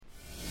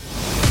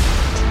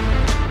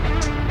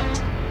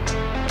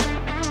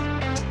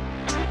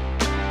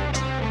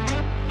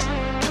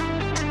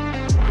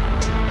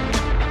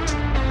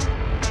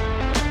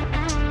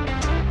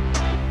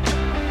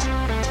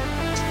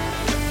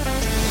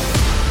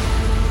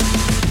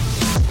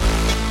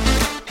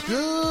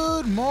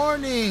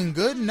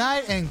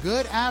night and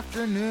good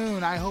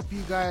afternoon. I hope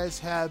you guys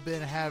have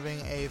been having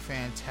a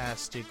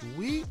fantastic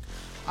week.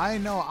 I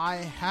know I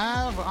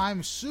have.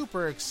 I'm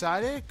super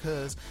excited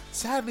because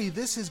sadly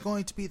this is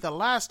going to be the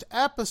last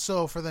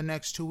episode for the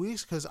next 2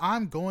 weeks because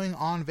I'm going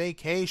on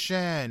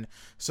vacation.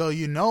 So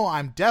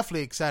I'm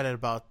definitely excited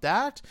about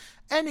that.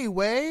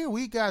 Anyway,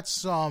 we got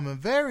some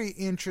very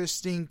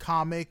interesting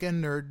comic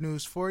and nerd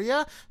news for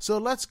you, so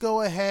let's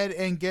go ahead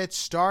and get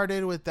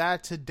started with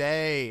that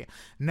today.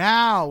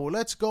 Now,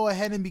 let's go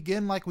ahead and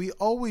begin like we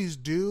always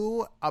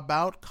do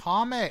about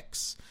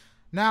comics.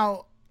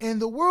 Now, in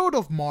the world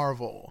of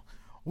Marvel,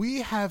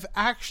 we have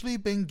actually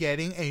been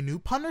getting a new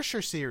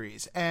Punisher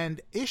series, and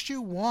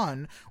issue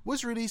 1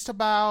 was released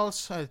about,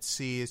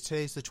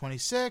 today's the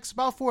 26th,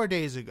 about 4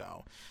 days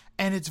ago.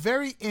 And it's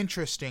very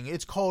interesting.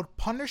 It's called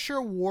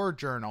Punisher War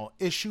Journal,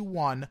 issue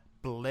 1,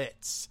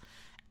 Blitz.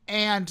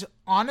 And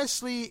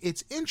honestly,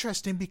 it's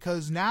interesting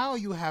because now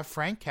you have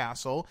Frank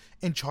Castle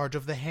in charge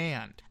of the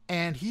Hand.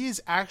 And he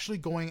is actually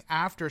going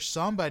after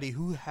somebody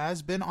who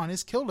has been on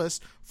his kill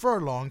list for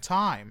a long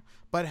time,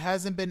 but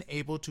hasn't been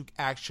able to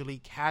actually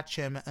catch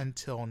him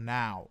until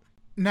now.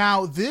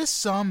 Now, this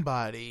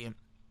somebody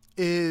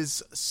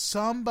is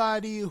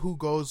somebody who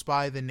goes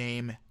by the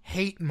name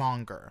Hate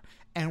Monger.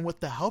 And with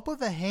the help of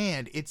the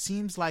Hand, it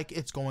seems like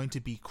it's going to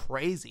be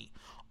crazy.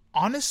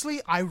 Honestly,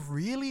 I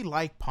really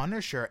like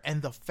Punisher,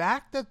 and the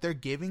fact that they're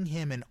giving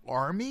him an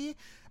army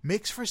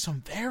makes for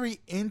some very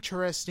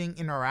interesting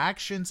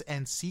interactions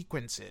and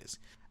sequences.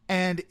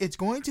 And it's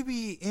going to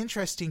be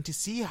interesting to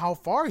see how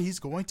far he's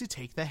going to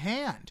take the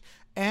Hand.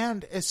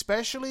 And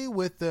especially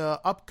with the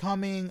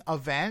upcoming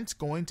event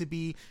going to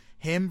be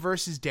him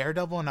versus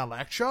Daredevil and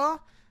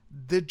Elektra,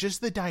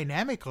 just the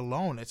dynamic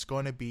alone, it's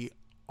going to be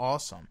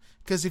awesome.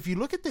 Because if you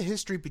look at the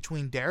history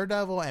between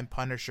Daredevil and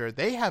Punisher,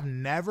 they have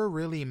never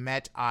really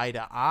met eye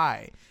to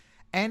eye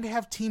and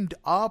have teamed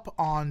up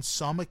on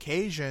some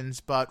occasions,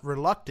 but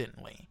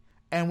reluctantly.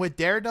 And with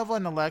Daredevil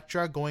and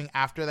Elektra going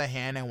after the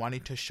Hand and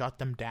wanting to shut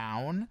them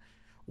down,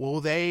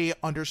 will they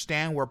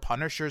understand where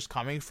Punisher's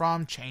coming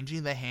from,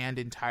 changing the Hand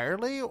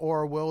entirely,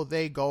 or will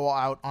they go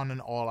out on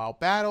an all-out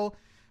battle?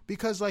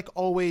 Because like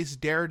always,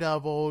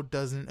 Daredevil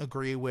doesn't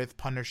agree with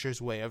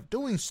Punisher's way of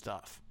doing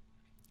stuff.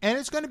 And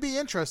it's going to be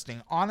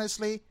interesting.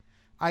 Honestly,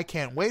 I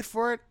can't wait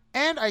for it,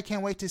 and I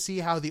can't wait to see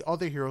how the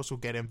other heroes will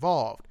get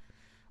involved.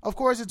 Of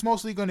course, it's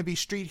mostly going to be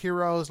street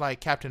heroes like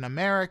Captain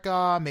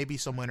America, maybe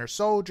some Winter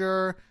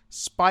Soldier,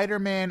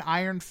 Spiderman,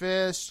 Iron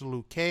Fist,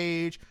 Luke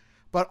Cage.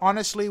 But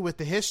honestly, with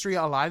the history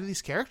a lot of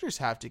these characters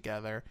have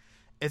together,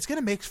 it's going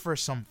to make for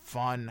some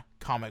fun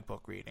comic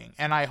book reading.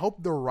 And I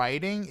hope the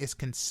writing is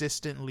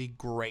consistently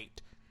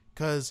great,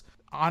 because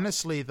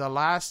honestly, the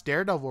last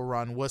Daredevil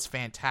run was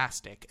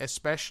fantastic,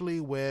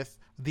 especially with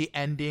the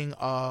ending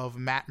of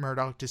Matt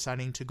Murdock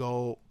deciding to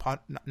go,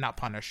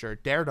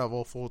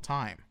 Daredevil full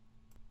time.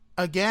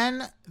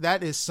 Again,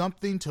 that is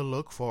something to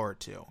look forward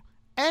to.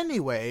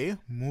 Anyway,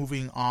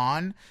 moving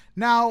on.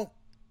 Now,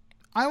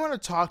 I want to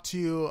talk to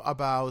you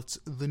about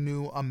the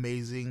new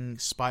Amazing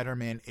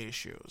Spider-Man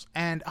issues.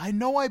 And I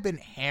know I've been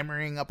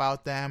hammering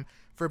about them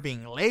for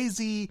being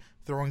lazy,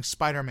 throwing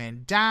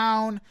Spider-Man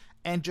down,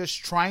 and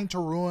just trying to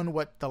ruin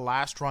what the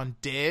last run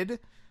did,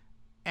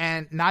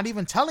 and not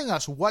even telling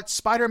us what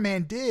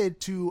Spider-Man did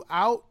to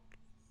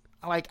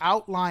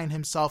outline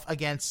himself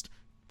against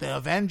the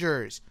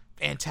Avengers,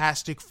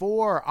 Fantastic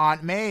Four,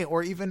 Aunt May,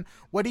 or even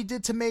what he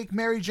did to make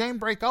Mary Jane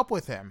break up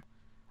with him.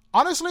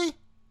 Honestly,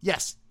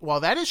 yes, while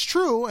that is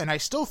true, and I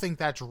still think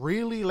that's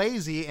really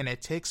lazy, and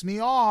it ticks me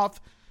off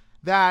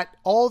that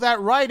all that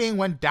writing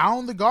went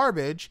down the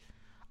garbage,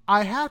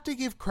 I have to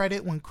give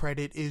credit when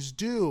credit is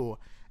due.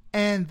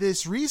 And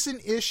this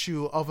recent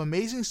issue of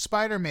Amazing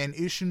Spider-Man,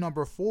 issue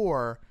number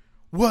 4,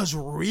 was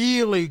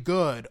really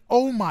good.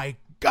 Oh my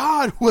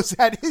God, was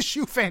that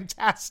issue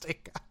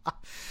fantastic.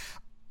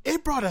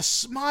 It brought a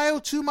smile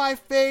to my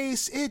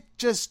face. It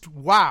just,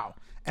 wow.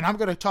 And I'm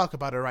going to talk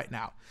about it right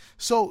now.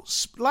 So,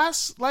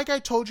 like I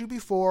told you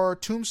before,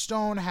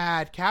 Tombstone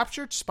had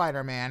captured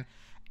Spider-Man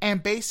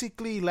and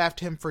basically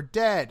left him for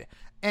dead.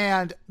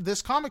 And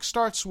this comic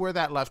starts where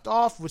that left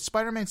off, with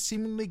Spider-Man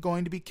seemingly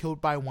going to be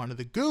killed by one of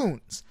the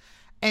goons.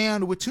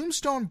 And with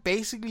Tombstone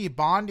basically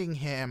bonding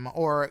him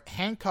or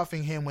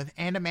handcuffing him with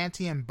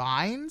adamantium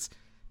binds,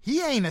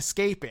 he ain't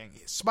escaping.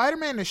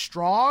 Spider-Man is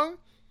strong,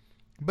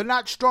 but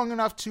not strong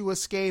enough to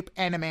escape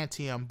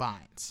adamantium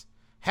binds.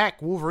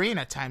 Heck, Wolverine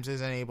at times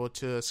isn't able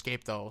to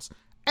escape those.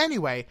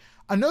 Anyway,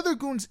 another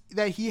goon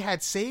that he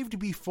had saved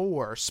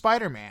before,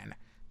 Spider-Man,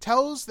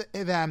 tells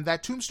them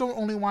that Tombstone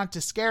only wanted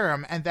to scare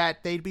him and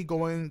that they'd be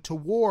going to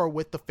war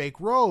with the fake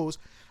Rose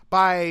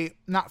they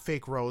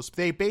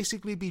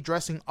basically be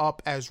dressing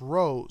up as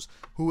Rose,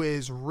 who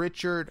is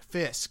Richard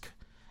Fisk,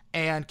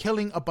 and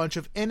killing a bunch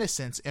of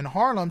innocents in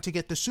Harlem to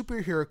get the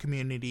superhero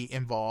community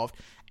involved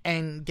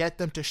and get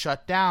them to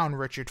shut down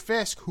Richard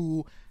Fisk,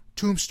 who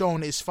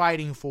Tombstone is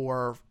fighting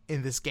for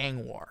in this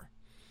gang war.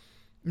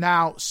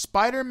 Now,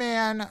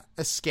 Spider-Man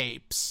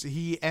escapes.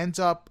 He ends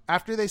up,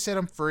 after they set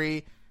him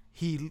free,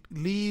 he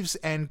leaves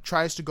and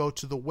tries to go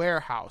to the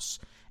warehouse.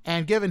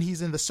 And given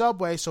he's in the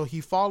subway, so he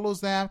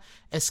follows them,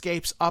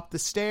 escapes up the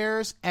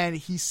stairs, and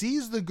he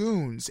sees the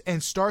goons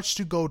and starts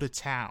to go to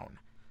town.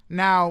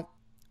 Now,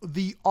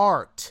 the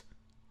art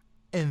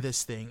in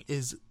this thing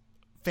is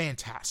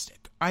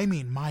fantastic. I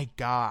mean, my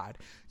God,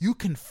 you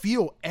can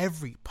feel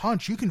every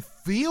punch. You can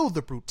feel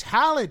the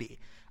brutality.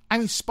 I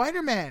mean,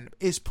 Spider-Man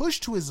is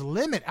pushed to his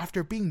limit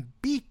after being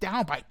beat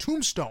down by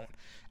Tombstone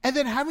and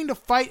then having to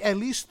fight at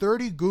least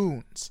 30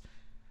 goons.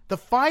 The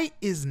fight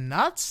is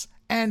nuts,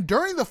 and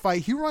during the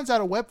fight, he runs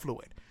out of web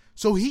fluid.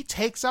 So he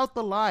takes out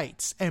the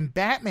lights and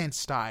Batman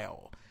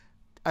style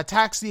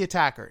attacks the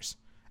attackers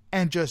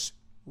and just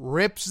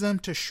rips them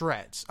to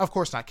shreds. Of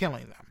course, not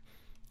killing them,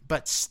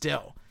 but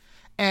still.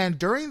 And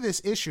during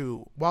this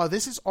issue, while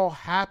this is all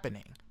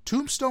happening,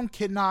 Tombstone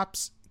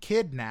kidnaps,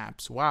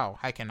 wow,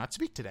 I cannot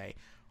speak today,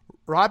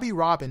 Robbie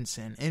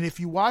Robinson. And if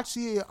you watch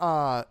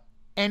the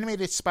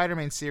animated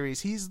Spider-Man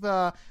series, he's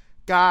the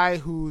guy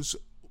who's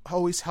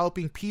always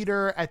helping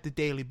Peter at the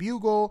Daily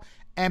Bugle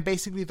and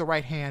basically the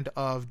right hand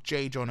of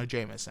J. Jonah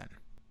Jameson.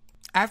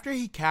 After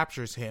he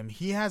captures him,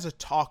 he has a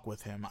talk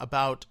with him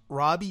about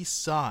Robbie's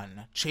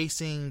son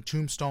chasing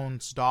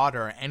Tombstone's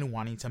daughter and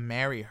wanting to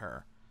marry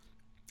her.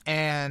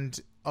 And,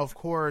 of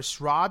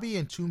course, Robbie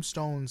and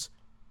Tombstone's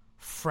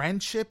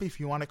friendship, if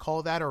you want to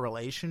call that a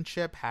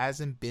relationship,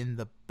 hasn't been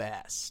the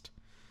best.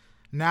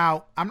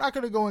 Now, I'm not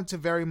going to go into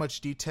very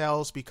much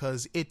details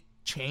because it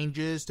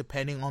changes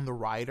depending on the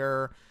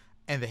writer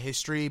and the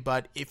history,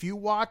 but if you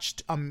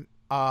watched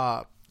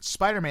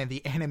Spider-Man,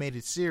 the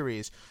animated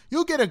series,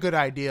 you'll get a good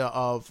idea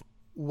of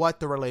what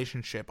the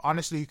relationship.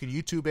 Honestly, you can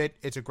YouTube it.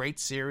 It's a great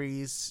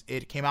series.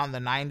 It came out in the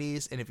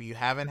 90s, and if you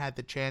haven't had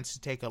the chance to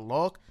take a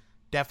look,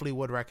 definitely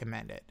would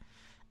recommend it.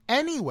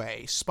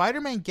 Anyway,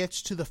 Spider-Man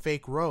gets to the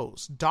fake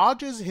Rose,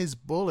 dodges his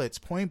bullets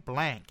point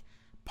blank,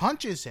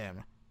 punches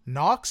him,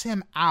 knocks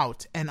him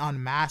out, and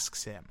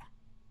unmasks him.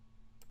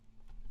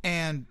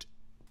 And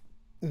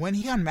when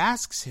he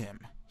unmasks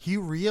him, he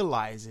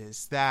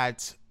realizes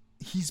that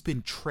he's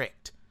been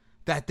tricked,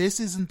 that this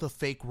isn't the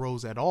fake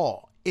Rose at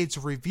all. It's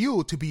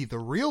revealed to be the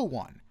real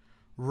one,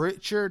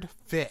 Richard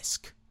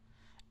Fisk.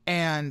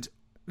 And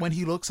when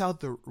he looks out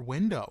the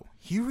window,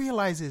 he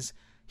realizes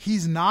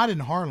he's not in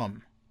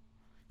Harlem,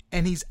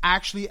 and he's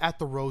actually at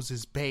the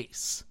Rose's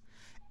base.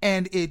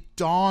 And it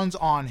dawns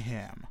on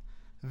him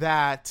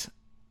that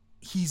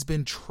he's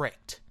been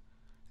tricked,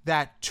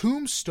 that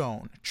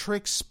Tombstone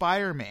tricks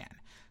Spider-Man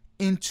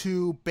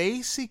into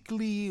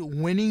basically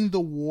winning the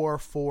war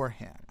for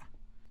him.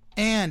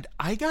 And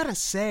I gotta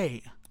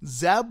say,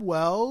 Zeb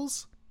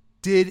Wells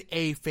did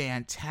a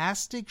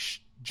fantastic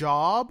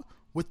job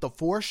with the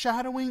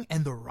foreshadowing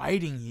and the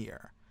writing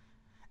here.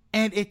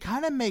 And it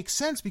kind of makes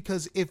sense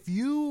because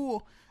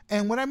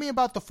and what I mean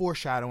about the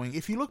foreshadowing,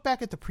 if you look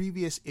back at the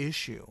previous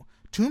issue,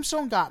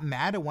 Tombstone got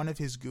mad at one of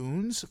his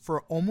goons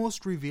for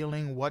almost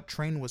revealing what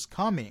train was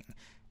coming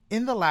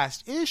in the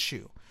last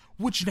issue,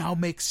 which now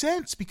makes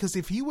sense because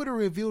if he would have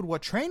revealed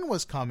what train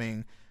was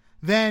coming,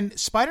 then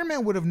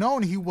Spider-Man would have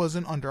known he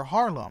wasn't under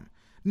Harlem.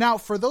 Now,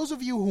 for those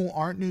of you who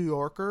aren't New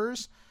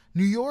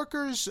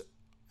Yorkers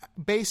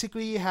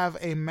basically have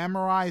a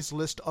memorized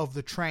list of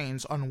the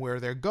trains on where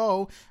they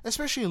go,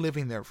 especially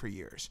living there for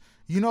years.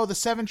 You know, the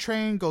 7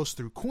 train goes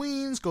through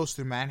Queens, goes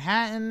through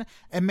Manhattan,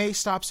 and may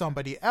stop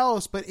somebody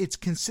else, but it's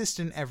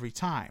consistent every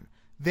time.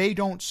 They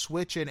don't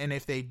switch it, and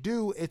if they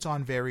do, it's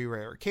on very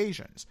rare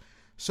occasions.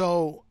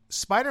 So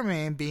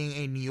Spider-Man, being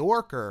a New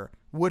Yorker,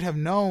 would have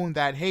known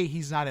that, hey,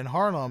 he's not in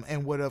Harlem,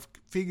 and would have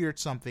figured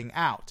something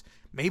out.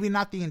 Maybe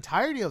not the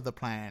entirety of the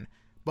plan,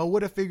 but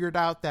would have figured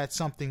out that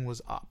something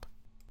was up.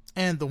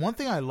 And the one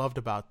thing I loved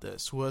about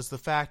this was the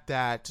fact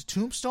that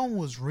Tombstone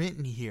was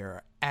written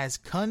here as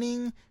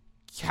cunning,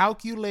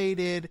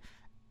 calculated,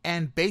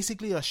 and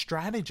basically a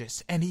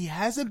strategist. And he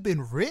hasn't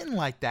been written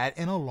like that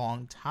in a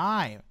long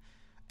time.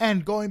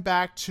 And going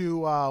back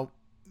to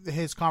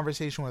his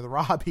conversation with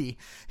Robbie,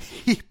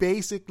 he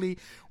basically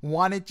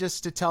wanted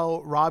just to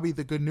tell Robbie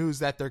the good news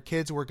that their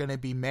kids were going to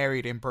be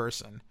married in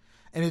person.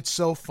 And it's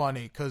so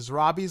funny because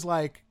Robbie's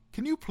like,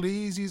 can you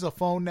please use a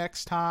phone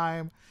next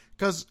time?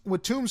 Because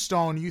with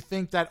Tombstone, you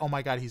think that, oh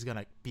my God, he's going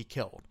to be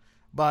killed.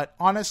 But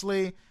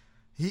honestly,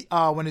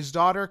 when his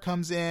daughter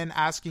comes in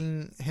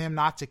asking him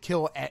not to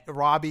kill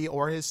Robbie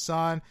or his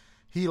son,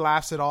 he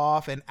laughs it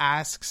off and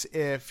asks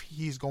if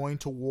he's going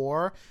to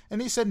war.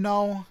 And he said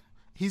no,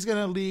 he's going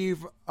to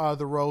leave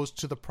the Rose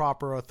to the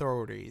proper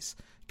authorities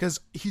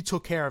because he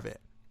took care of it.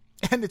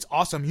 And it's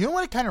awesome. You know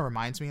what it kind of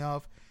reminds me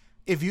of?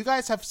 If you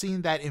guys have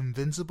seen that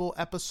Invincible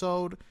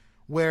episode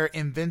where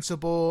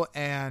Invincible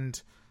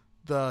and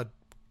the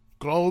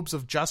Globes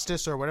of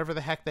Justice or whatever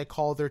the heck they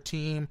call their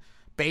team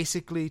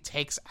basically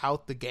takes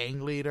out the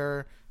gang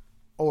leader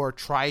or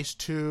tries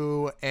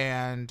to,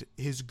 and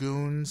his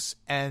goons,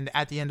 and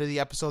at the end of the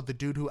episode the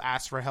dude who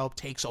asked for help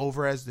takes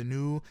over as the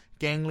new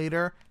gang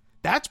leader.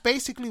 That's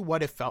basically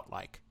what it felt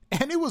like,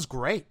 and it was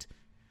great.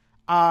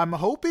 I'm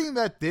hoping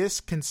that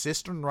this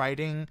consistent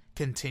writing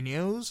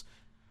continues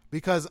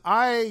because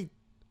I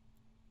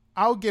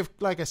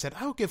like I said,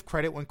 I'll give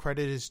credit when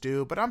credit is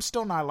due, but I'm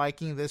still not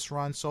liking this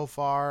run so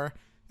far,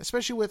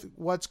 especially with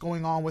what's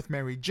going on with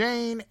Mary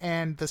Jane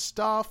and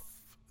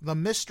the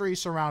mystery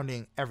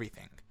surrounding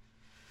everything.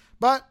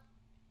 But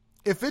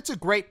if it's a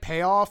great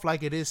payoff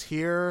like it is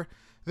here,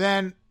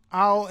 then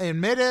I'll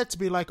admit it to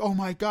be like, oh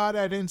my god,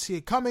 I didn't see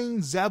it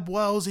coming. Zeb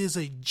Wells is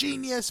a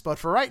genius, but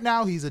for right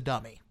now, he's a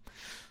dummy.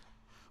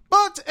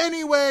 But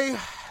anyway,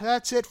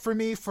 that's it for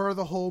me for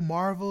the whole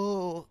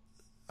Marvel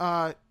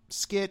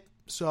skit.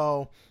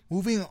 So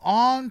moving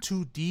on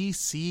to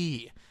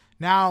DC.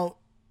 Now,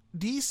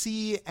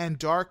 DC and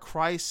Dark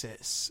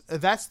Crisis,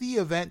 that's the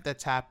event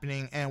that's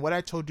happening, and what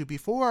I told you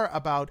before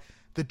about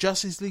the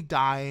Justice League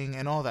dying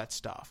and all that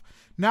stuff.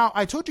 Now,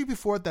 I told you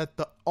before that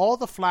all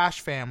the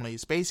Flash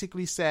families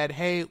basically said,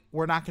 hey,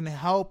 we're not going to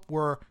help,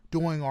 we're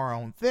doing our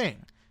own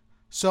thing.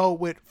 So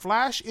with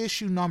Flash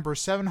issue number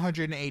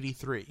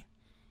 783,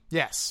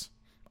 yes,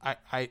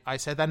 I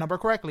said that number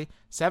correctly,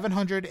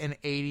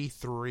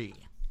 783.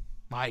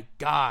 My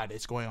God,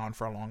 it's going on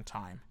for a long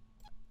time.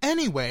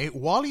 Anyway,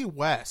 Wally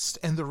West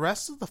and the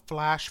rest of the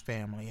Flash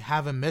family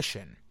have a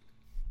mission.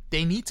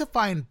 They need to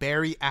find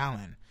Barry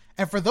Allen.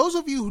 And for those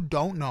of you who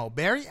don't know,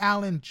 Barry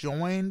Allen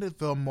joined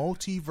the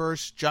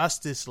Multiverse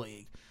Justice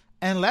League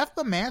and left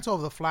the mantle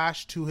of the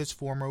Flash to his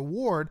former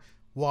ward,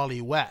 Wally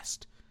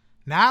West.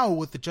 Now,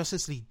 with the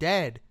Justice League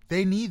dead,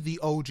 they need the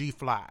OG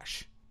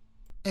Flash.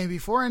 And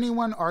before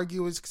anyone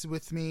argues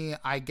with me,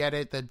 I get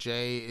it that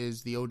Jay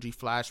is the OG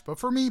Flash, but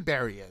for me,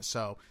 Barry is.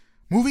 So,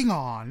 moving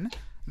on,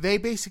 they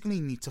basically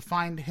need to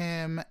find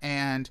him,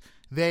 and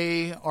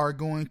they are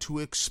going to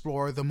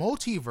explore the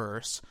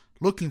multiverse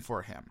looking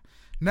for him.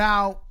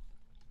 Now,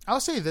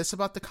 I'll say this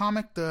about the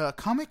comic. The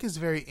comic is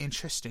very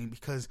interesting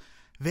because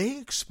they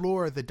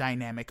explore the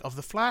dynamic of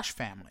the Flash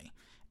family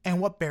and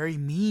what Barry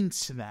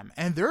means to them.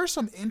 And there are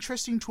some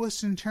interesting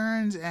twists and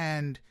turns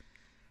and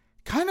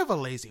kind of a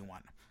lazy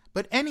one.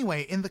 But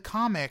anyway, in the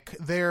comic,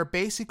 they're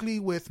basically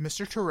with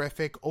Mr.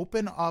 Terrific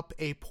open up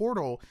a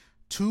portal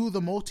to the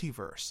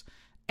multiverse.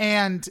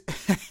 And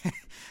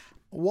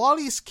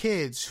Wally's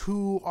kids,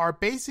 who are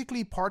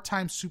basically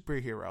part-time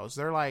superheroes,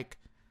 they're like,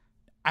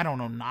 I don't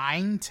know,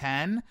 9,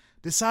 10,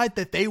 decide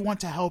that they want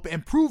to help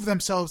and prove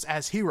themselves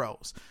as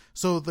heroes.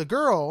 So the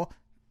girl,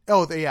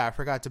 I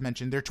forgot to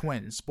mention, they're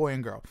twins, boy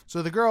and girl.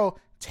 So the girl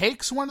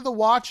takes one of the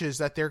watches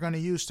that they're going to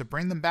use to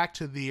bring them back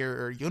to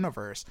their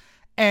universe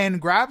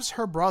and grabs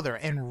her brother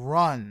and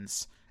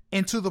runs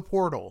into the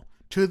portal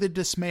to the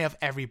dismay of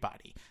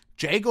everybody.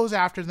 Jay goes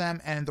after them,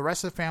 and the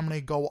rest of the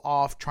family go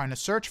off trying to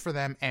search for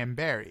them and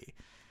Barry.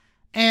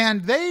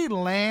 And they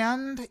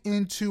land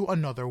into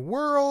another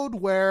world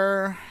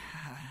where,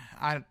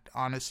 I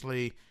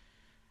honestly,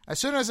 as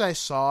soon as I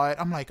saw it,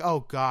 I'm like,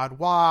 oh God,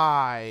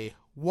 why?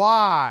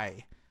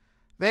 Why?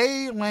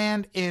 They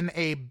land in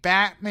a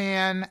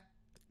Batman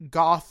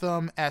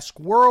Gotham-esque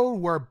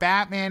world where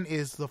Batman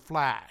is the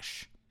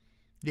Flash.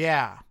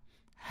 Yeah,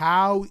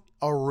 how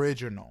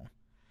original.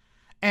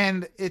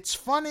 And it's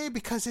funny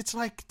because it's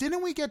like,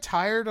 didn't we get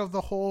tired of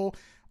the whole,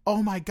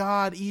 oh my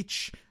God,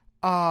 each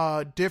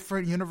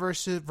different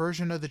universe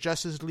version of the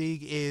Justice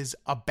League is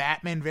a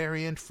Batman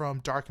variant from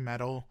Dark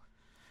Metal?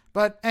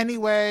 But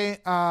anyway,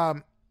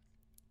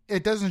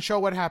 it doesn't show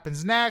what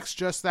happens next,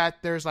 just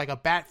that there's like a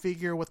bat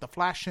figure with the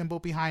Flash symbol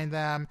behind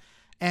them,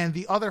 and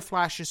the other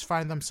Flashes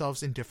find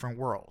themselves in different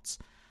worlds.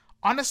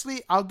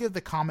 Honestly, I'll give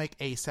the comic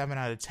a 7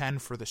 out of 10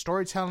 for the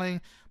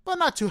storytelling, but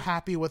not too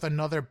happy with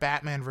another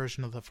Batman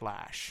version of the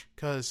Flash.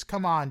 Cause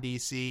come on,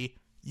 DC,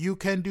 you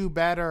can do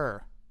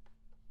better.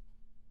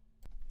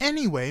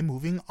 Anyway,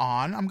 moving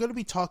on, I'm going to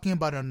be talking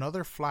about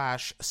another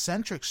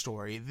Flash-centric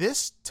story.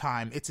 This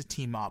time, it's a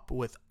team-up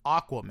with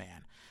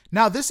Aquaman.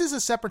 Now, this is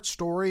a separate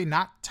story,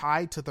 not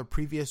tied to the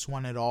previous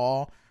one at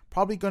all.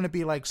 Probably going to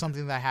be like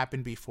something that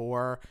happened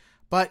before.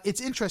 But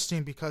it's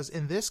interesting because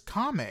in this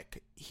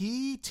comic,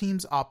 he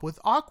teams up with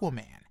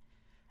Aquaman.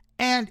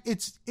 And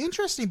it's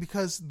interesting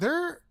because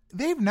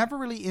they've never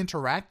really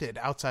interacted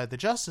outside the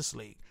Justice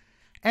League.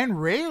 And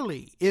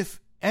rarely,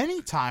 if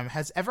any time,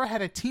 has ever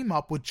had a team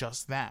up with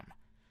just them.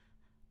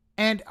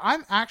 And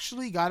I'm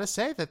actually gotta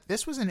say that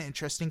this was an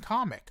interesting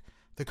comic.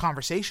 The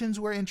conversations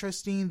were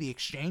interesting, the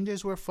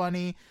exchanges were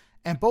funny,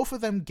 and both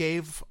of them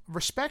gave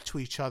respect to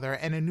each other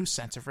and a new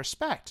sense of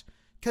respect.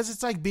 Because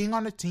it's like being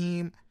on a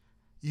team,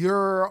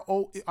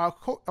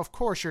 of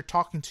course you're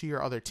talking to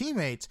your other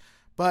teammates,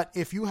 but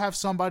if you have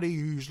somebody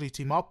you usually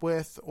team up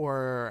with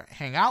or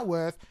hang out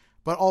with,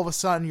 but all of a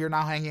sudden you're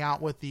now hanging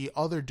out with the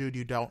other dude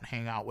you don't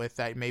hang out with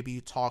that maybe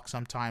you talk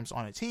sometimes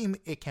on a team,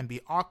 it can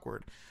be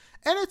awkward.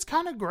 And it's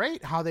kind of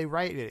great how they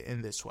write it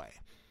in this way.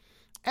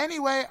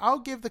 Anyway, I'll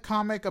give the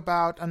comic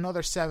about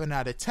another 7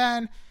 out of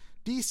 10.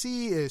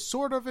 DC is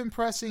sort of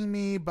impressing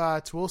me,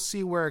 but we'll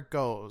see where it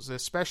goes,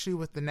 especially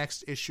with the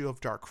next issue of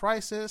Dark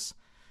Crisis.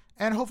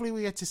 And hopefully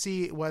we get to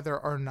see whether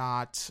or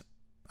not,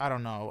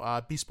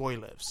 Beast Boy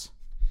lives.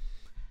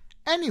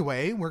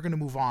 Anyway, we're going to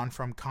move on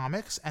from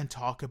comics and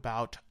talk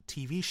about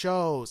TV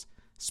shows.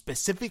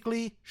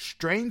 Specifically,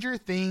 Stranger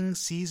Things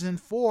Season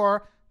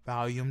 4,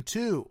 Volume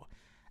 2.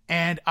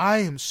 And I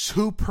am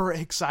super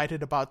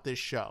excited about this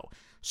show.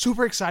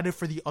 Super excited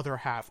for the other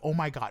half. Oh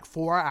my god,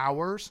 4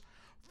 hours?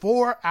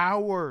 4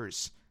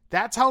 hours!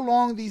 That's how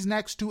long these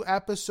next 2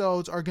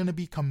 episodes are going to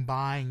be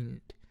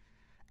combined.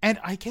 And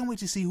I can't wait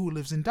to see who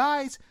lives and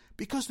dies,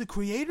 because the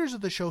creators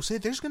of the show say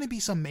there's going to be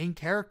some main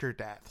character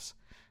deaths.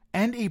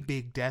 And a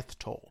big death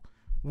toll,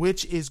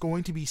 which is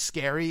going to be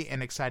scary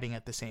and exciting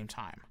at the same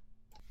time.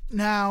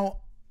 Now,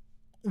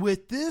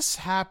 with this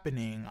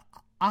happening,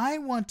 I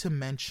want to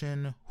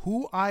mention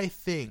who I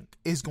think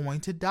is going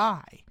to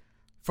die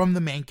from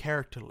the main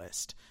character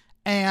list.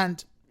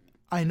 And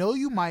I know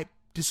you might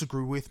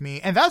disagree with me,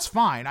 and that's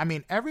fine. I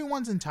mean,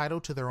 everyone's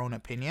entitled to their own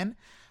opinion.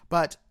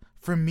 But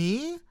for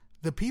me,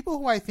 the people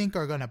who I think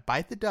are going to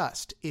bite the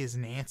dust is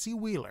Nancy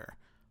Wheeler,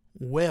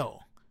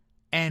 Will,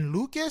 and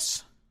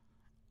Lucas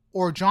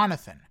or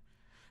Jonathan.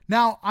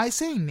 Now, I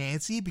say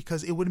Nancy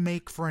because it would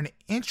make for an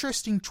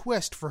interesting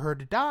twist for her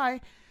to die,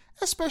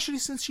 especially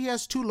since she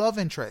has 2 love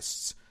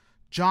interests.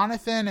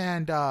 Jonathan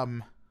and,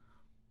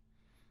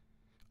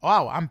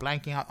 wow, I'm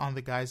blanking out on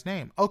the guy's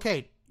name.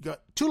 Okay,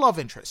 2 love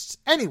interests.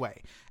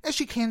 Anyway, as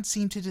she can't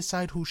seem to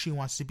decide who she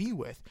wants to be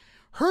with.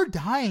 Her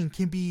dying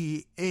can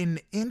be an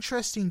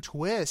interesting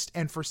twist,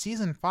 and for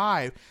season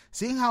 5,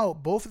 seeing how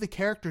both of the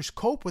characters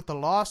cope with the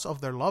loss of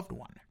their loved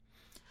one.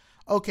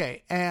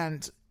 Okay,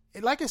 and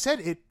like I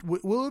said,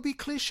 will it be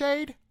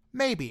cliched?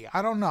 Maybe.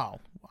 I don't know.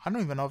 I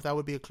don't even know if that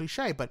would be a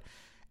cliche, but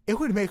it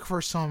would make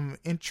for some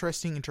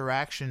interesting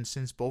interaction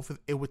since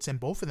it would send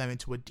both of them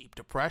into a deep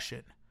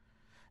depression.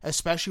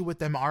 Especially with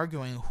them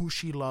arguing who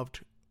she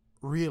loved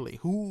really,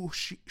 who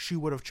she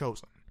would have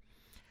chosen.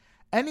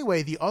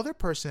 Anyway, the other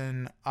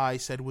person I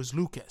said was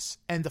Lucas.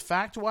 And the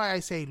fact why I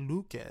say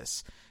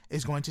Lucas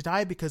is going to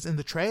die because in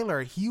the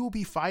trailer, he will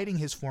be fighting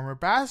his former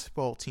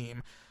basketball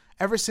team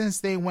ever since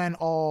they went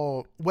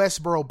all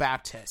Westboro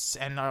Baptists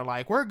and are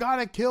like, we're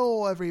gonna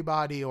kill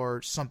everybody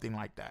or something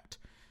like that.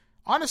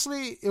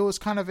 Honestly, it was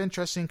kind of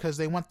interesting because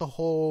they went the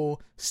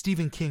whole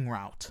Stephen King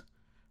route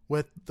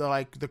with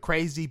the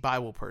crazy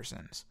Bible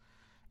persons.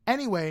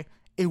 Anyway,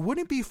 it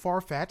wouldn't be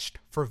far-fetched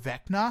for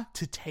Vecna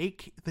to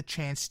take the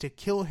chance to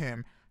kill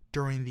him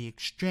during the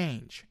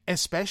exchange,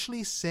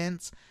 especially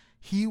since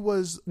he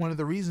was one of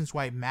the reasons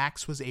why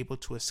Max was able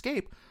to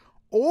escape.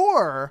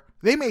 Or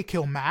they may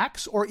kill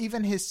Max or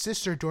even his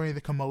sister during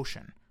the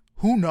commotion.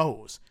 Who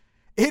knows?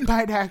 It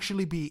might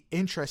actually be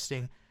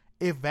interesting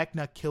if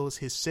Vecna kills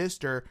his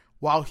sister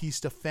while he's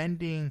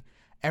defending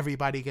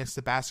everybody against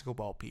the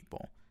basketball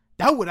people.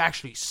 That would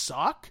actually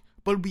suck,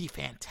 but it would be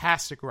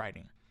fantastic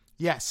writing.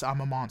 Yes,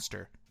 I'm a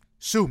monster.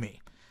 Sue me.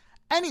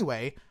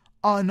 Anyway,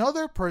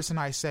 another person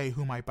I say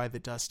who might bite the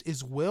dust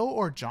is Will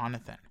or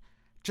Jonathan.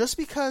 Just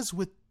because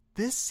with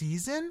this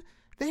season,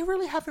 they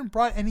really haven't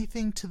brought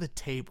anything to the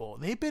table.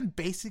 They've been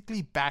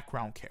basically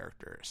background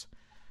characters.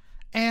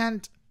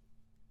 And,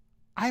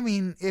 I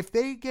mean, if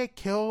they get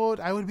killed,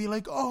 I would be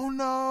like, oh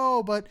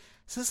no. But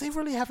since they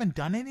really haven't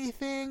done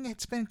anything,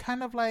 it's been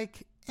kind of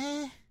like,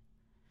 eh.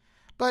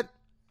 But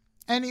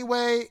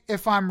anyway,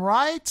 if I'm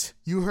right,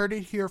 you heard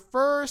it here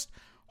first.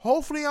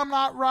 Hopefully I'm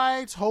not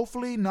right.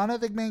 Hopefully none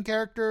of the main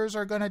characters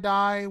are going to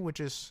die,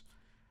 which is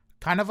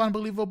kind of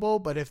unbelievable.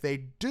 But if they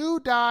do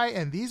die,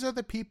 and these are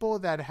the people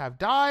that have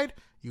died,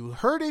 you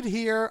heard it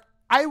here.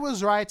 I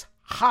was right.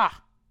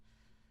 Ha!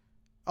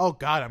 Oh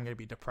god, I'm going to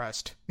be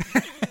depressed.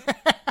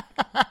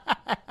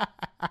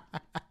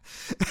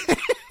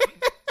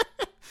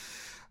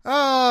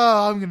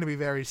 Oh, I'm going to be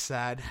very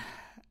sad.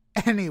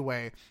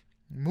 Anyway,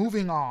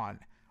 moving on.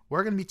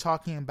 We're going to be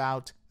talking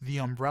about The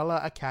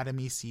Umbrella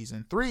Academy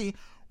Season 3,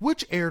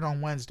 which aired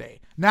on Wednesday.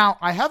 Now,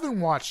 I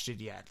haven't watched it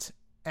yet.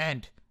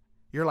 And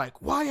you're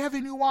like, why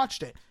haven't you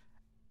watched it?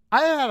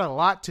 I had a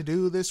lot to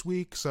do this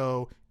week,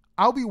 so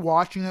I'll be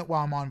watching it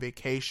while I'm on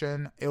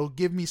vacation. It'll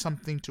give me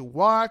something to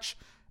watch,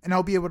 and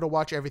I'll be able to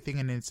watch everything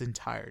in its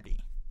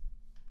entirety.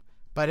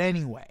 But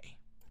anyway,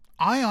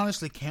 I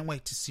honestly can't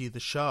wait to see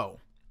the show.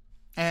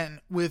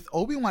 And with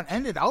Obi-Wan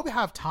ended, I'll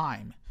have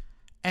time.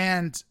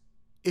 And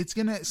it's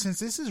gonna, since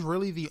this is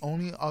really the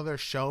only other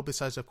show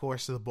besides, of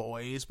course, The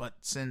Boys, but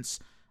since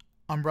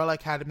Umbrella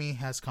Academy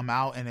has come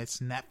out and it's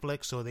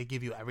Netflix, so they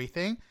give you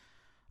everything,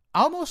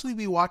 I'll mostly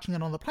be watching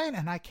it on the plane,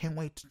 and I can't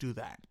wait to do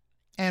that.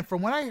 And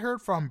from what I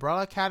heard from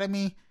Umbrella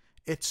Academy,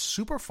 it's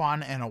super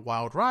fun and a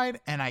wild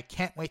ride, and I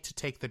can't wait to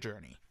take the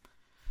journey.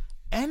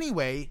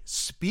 Anyway,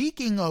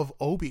 speaking of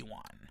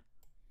Obi-Wan,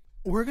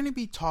 we're going to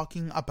be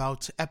talking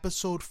about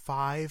episode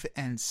 5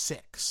 and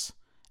 6.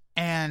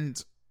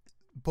 And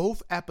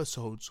both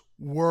episodes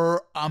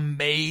were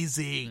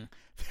amazing.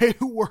 They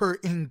were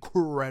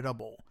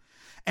incredible.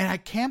 And I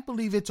can't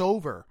believe it's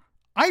over.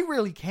 I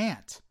really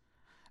can't.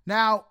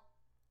 Now,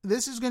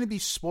 this is going to be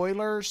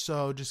spoilers,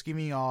 so just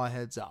giving you all a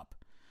heads up.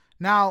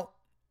 Now,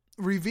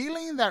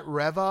 revealing that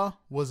Reva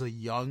was a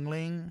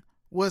youngling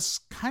was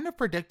kind of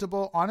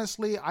predictable.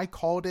 Honestly, I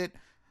called it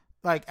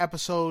like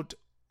episode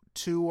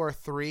 2 or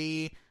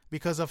 3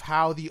 because of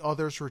how the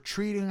others were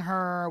treating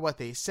her, what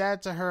they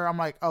said to her. I'm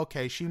like,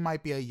 okay, she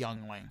might be a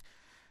youngling.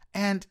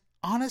 And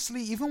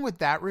honestly, even with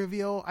that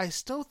reveal, I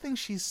still think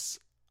she's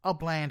a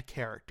bland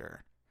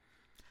character.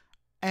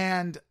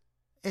 And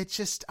it's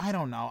just, I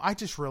don't know. I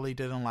just really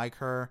didn't like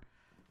her.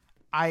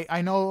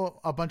 I know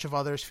a bunch of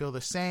others feel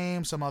the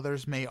same. Some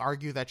others may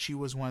argue that she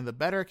was one of the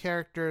better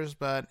characters,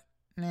 but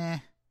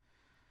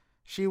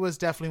she was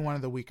definitely one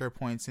of the weaker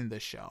points in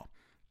this show.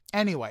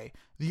 Anyway,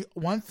 the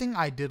one thing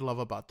I did love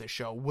about this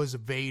show was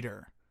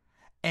Vader.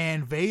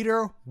 And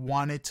Vader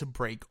wanted to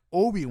break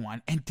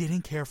Obi-Wan and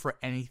didn't care for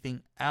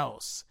anything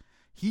else.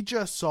 He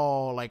just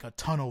saw like a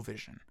tunnel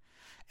vision.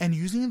 And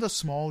using the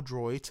small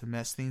droid to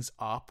mess things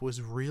up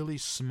was really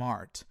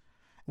smart.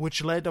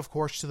 Which led, of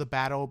course, to the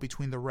battle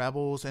between the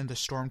rebels and the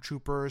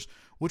stormtroopers,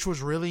 which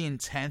was really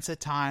intense at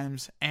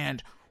times.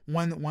 And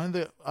when one of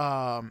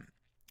the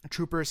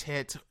troopers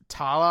hit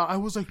Tala, I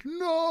was like,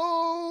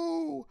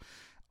 no!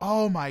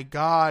 Oh my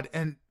god.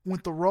 And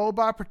with the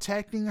robot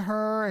protecting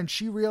her and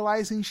she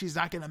realizing she's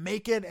not going to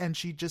make it and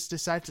she just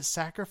decided to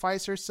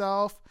sacrifice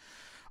herself.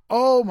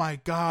 Oh my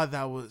god,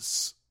 that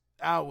was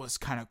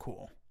kind of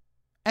cool.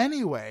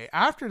 Anyway,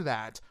 after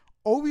that,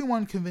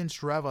 Obi-Wan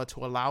convinced Reva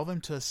to allow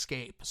them to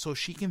escape so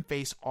she can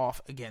face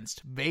off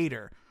against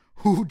Vader,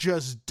 who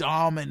just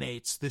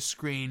dominates the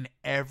screen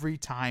every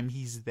time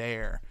he's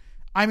there.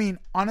 I mean,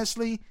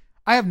 honestly,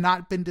 I have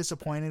not been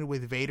disappointed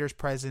with Vader's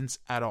presence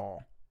at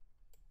all.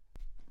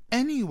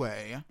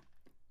 Anyway,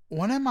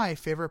 one of my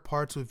favorite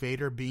parts with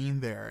Vader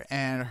being there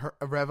and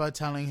Reva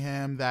telling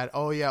him that,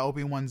 oh yeah,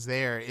 Obi-Wan's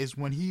there, is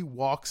when he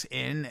walks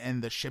in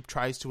and the ship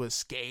tries to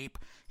escape.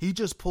 He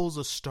just pulls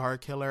a Star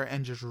Killer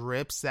and just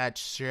rips that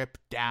ship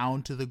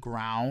down to the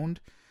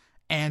ground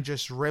and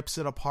just rips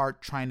it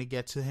apart trying to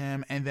get to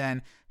him. And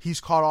then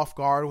he's caught off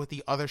guard with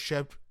the other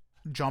ship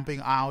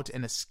jumping out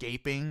and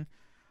escaping.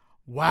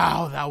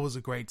 Wow, that was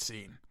a great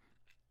scene.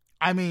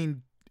 I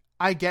mean,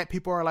 I get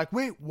people are like,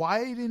 wait,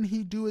 why didn't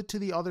he do it to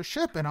the other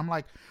ship? And I'm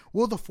like,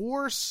 well, the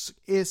Force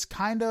is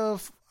kind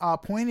of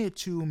pointed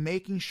to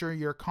making sure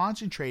you're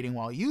concentrating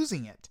while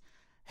using it.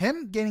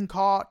 Him getting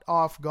caught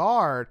off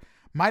guard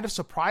might have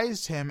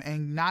surprised him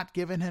and not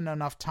given him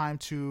enough time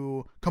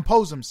to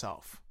compose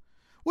himself,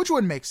 which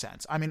would make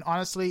sense. I mean,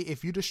 honestly,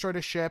 if you destroyed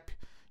a ship,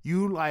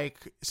 you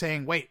like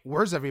saying, wait,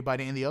 where's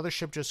everybody? And the other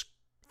ship just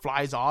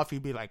flies off.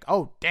 You'd be like,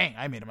 oh, dang,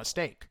 I made a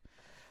mistake.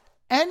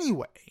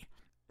 Anyway,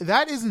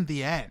 that isn't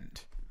the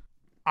end.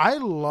 I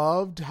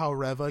loved how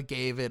Reva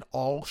gave it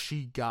all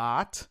she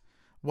got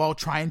while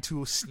trying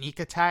to sneak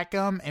attack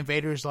him. And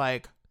Vader's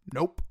like,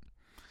 nope.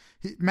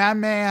 My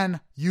man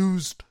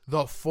used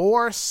the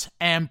Force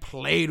and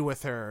played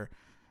with her.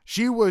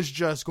 She was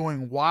just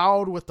going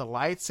wild with the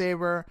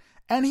lightsaber,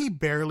 and he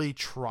barely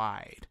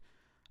tried.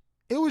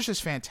 It was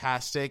just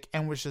fantastic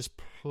and was just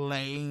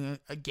playing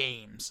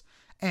games.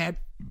 And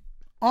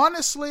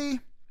honestly,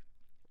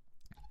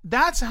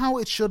 that's how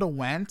it should have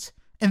went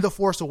in The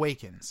Force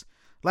Awakens.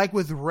 Like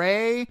with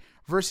Rey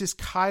versus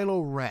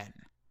Kylo Ren.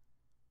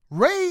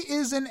 Rey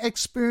isn't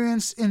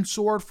experienced in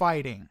sword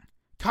fighting.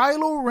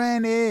 Kylo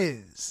Ren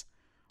is.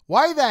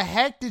 Why the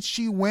heck did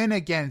she win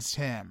against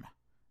him?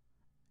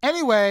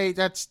 Anyway,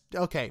 that's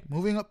okay.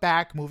 Moving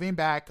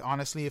back.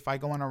 Honestly, if I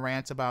go on a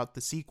rant about the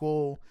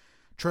sequel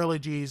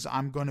trilogies,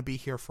 I'm going to be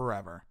here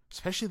forever.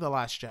 Especially The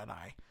Last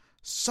Jedi.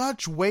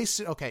 Such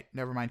wasted. Okay,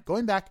 never mind.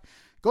 Going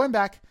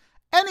back.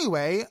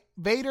 Anyway,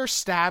 Vader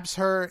stabs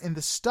her in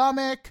the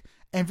stomach,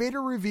 and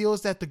Vader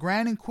reveals that the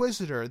Grand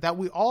Inquisitor that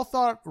we all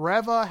thought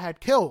Reva had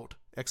killed,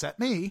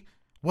 except me,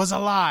 was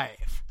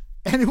alive.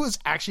 And it was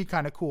actually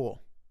kind of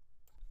cool.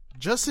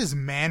 Just his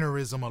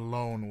mannerism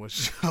alone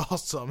was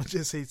awesome.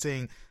 Just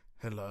saying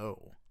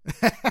hello.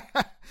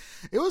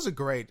 It was a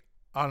great,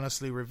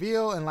 honestly,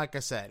 reveal. And like I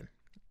said,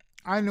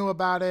 I knew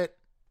about it.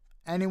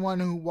 Anyone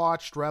who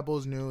watched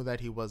Rebels knew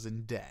that he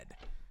wasn't dead.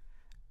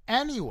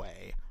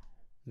 Anyway,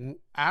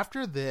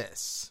 after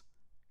this,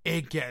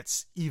 it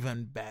gets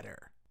even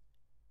better.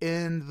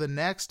 In the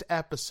next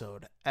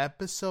episode,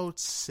 episode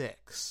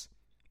 6,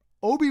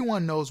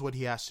 Obi-Wan knows what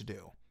he has to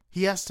do.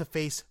 He has to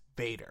face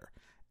Vader.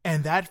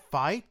 And that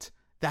fight,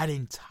 that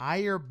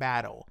entire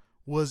battle,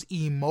 was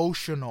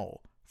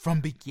emotional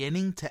from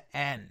beginning to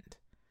end.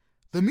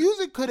 The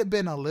music could have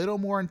been a little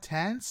more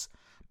intense,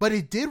 but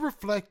it did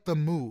reflect the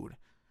mood.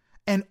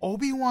 And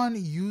Obi-Wan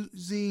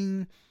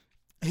using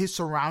his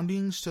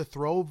surroundings to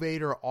throw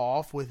Vader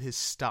off with his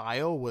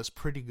style was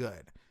pretty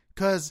good.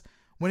 Because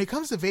when it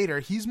comes to Vader,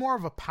 he's more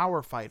of a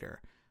power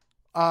fighter.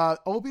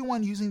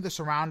 Obi-Wan using the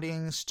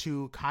surroundings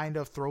to kind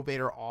of throw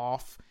Vader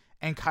off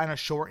and kind of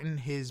shorten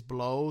his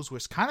blows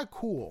was kind of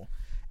cool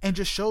and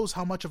just shows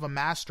how much of a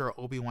master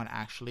Obi-Wan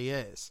actually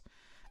is.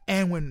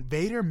 And when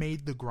Vader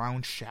made the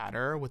ground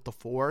shatter with the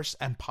Force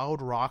and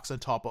piled rocks on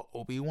top of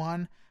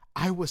Obi-Wan,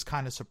 I was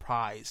kind of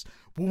surprised.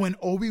 But when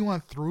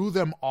Obi-Wan threw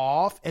them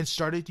off and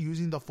started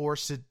using the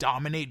Force to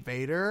dominate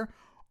Vader,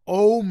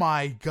 oh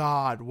my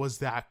god, was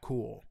that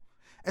cool.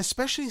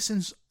 Especially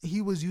since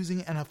he was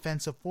using an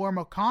offensive form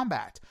of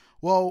combat.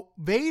 Well,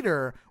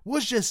 Vader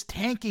was just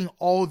tanking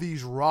all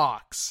these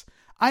rocks.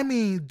 I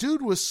mean,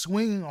 dude was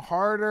swinging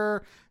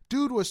harder.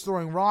 Dude was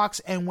throwing rocks.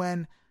 And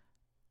when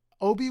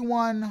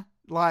Obi-Wan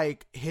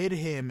like hit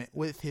him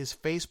with his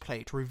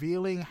faceplate,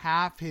 revealing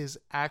half his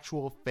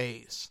actual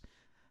face,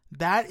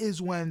 that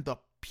is when the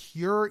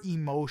pure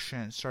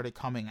emotion started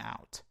coming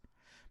out.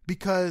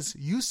 Because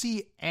you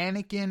see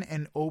Anakin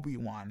and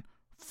Obi-Wan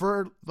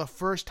for the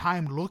first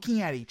time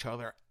looking at each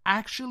other,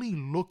 actually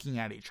looking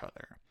at each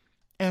other.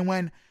 And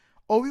when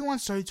Obi-Wan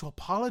started to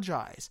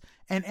apologize,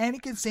 and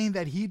Anakin saying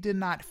that he did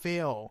not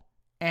fail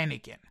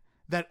Anakin,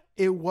 that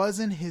it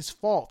wasn't his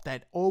fault,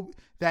 that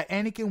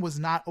Anakin was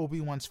not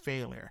Obi-Wan's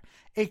failure,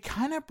 it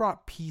kind of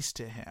brought peace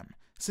to him,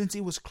 since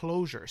it was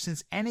closure,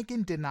 since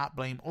Anakin did not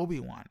blame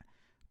Obi-Wan.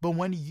 But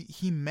when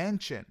he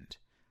mentioned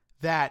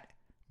that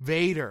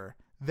Vader,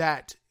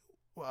 that,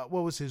 what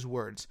was his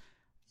words?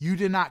 You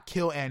did not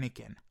kill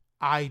Anakin,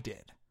 I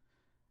did.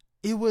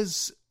 It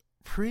was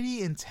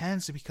pretty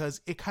intense because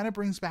it kind of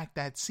brings back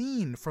that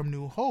scene from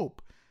New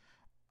Hope.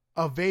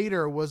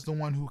 Vader was the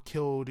one who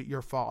killed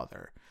your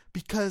father,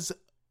 because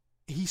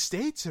he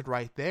states it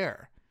right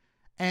there.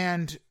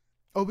 And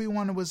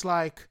Obi-Wan was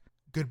like,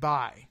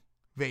 goodbye,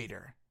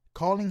 Vader,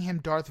 calling him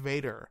Darth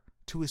Vader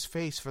to his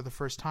face for the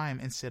first time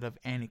instead of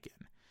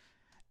Anakin.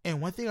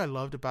 And one thing I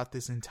loved about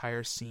this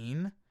entire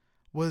scene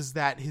was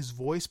that his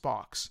voice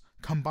box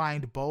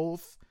combined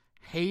both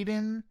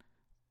Hayden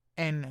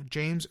and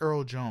James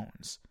Earl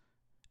Jones.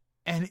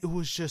 And it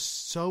was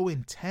just so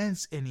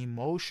intense and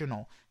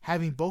emotional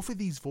having both of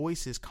these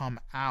voices come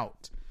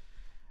out,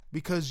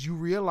 because you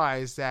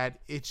realize that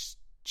it's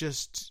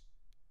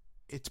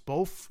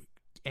both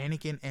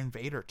Anakin and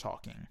Vader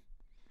talking.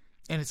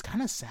 And it's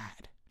kind of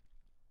sad.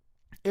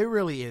 It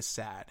really is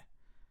sad.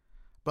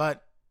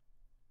 But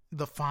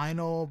the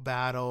final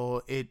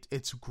battle,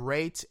 it's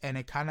great, and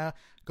it kind of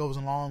goes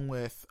along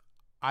with,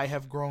 I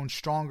have grown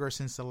stronger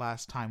since the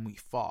last time we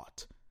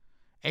fought.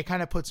 It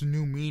kind of puts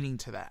new meaning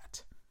to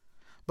that.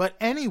 But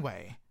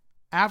anyway,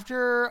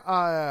 after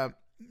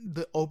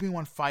the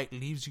Obi-Wan fight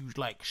leaves you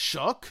like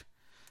shook,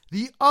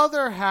 the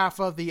other half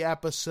of the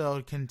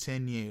episode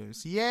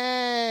continues.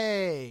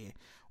 Yay!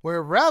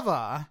 Where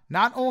Reva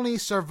not only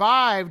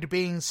survived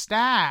being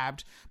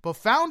stabbed, but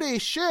found a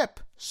ship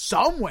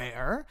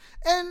somewhere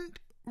and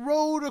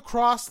rode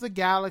across the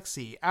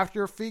galaxy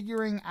after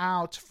figuring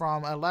out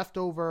from a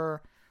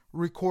leftover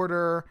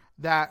recorder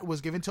that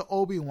was given to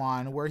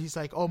Obi-Wan, where he's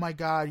like, oh my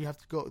god, you have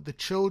to go, the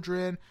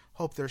children,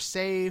 hope they're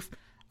safe,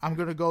 I'm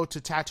gonna go to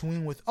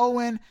Tatooine with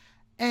Owen.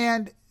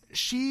 And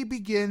she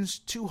begins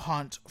to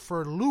hunt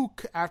for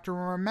Luke after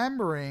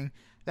remembering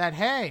that,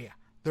 hey,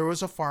 there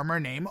was a farmer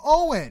named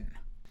Owen.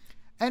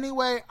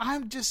 Anyway,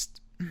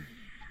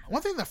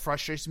 one thing that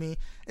frustrates me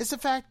is the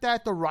fact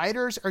that the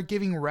writers are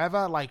giving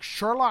Reva like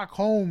Sherlock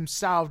Holmes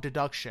style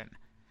deduction.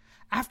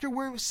 After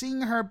we're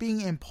seeing her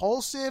being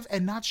impulsive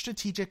and not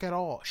strategic at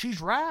all.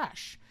 She's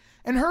rash.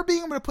 And her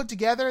being able to put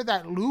together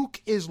that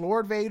Luke is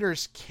Lord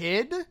Vader's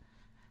kid,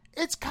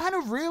 it's kind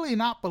of really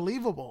not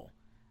believable.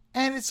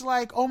 And it's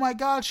like, oh my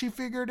god, she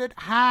figured it.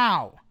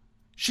 How?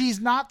 She's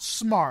not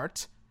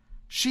smart.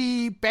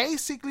 She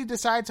basically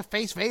decided to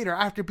face Vader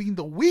after being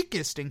the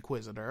weakest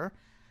Inquisitor.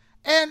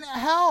 And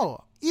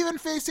hell, even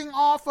facing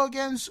off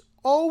against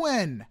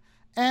Owen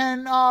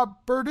and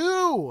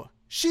Berdu,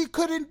 she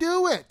couldn't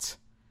do it.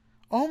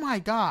 Oh my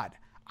god.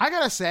 I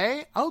gotta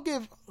say, I'll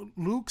give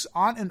Luke's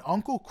aunt and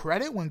uncle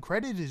credit when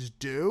credit is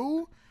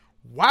due.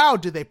 Wow,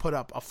 did they put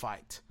up a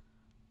fight.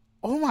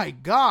 Oh my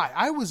god,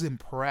 I was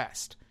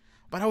impressed.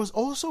 But I was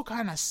also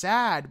kind of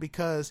sad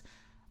because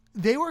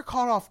they were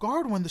caught off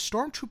guard when the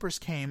stormtroopers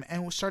came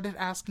and started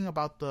asking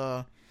about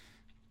the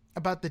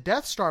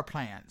Death Star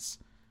plans.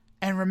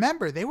 And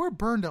remember, they were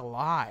burned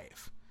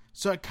alive.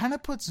 So it kind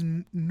of puts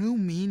new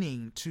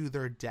meaning to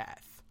their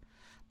death.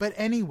 But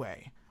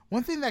anyway,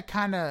 one thing that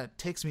kind of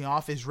takes me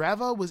off is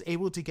Reva was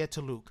able to get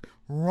to Luke,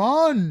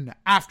 run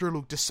after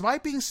Luke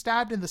despite being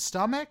stabbed in the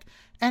stomach,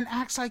 and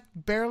acts like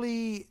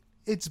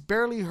it's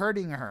barely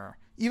hurting her,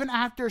 even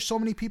after so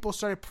many people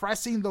started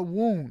pressing the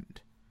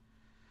wound.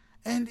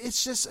 And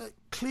it's just a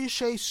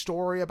cliche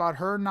story about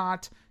her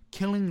not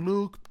killing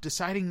Luke,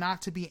 deciding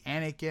not to be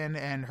Anakin,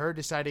 and her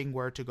deciding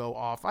where to go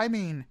off. I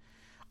mean,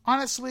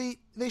 honestly,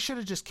 they should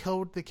have just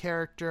killed the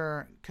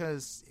character,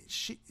 because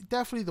she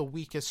definitely the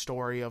weakest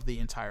story of the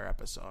entire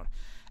episode.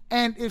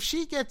 And if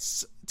she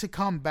gets to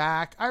come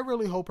back, I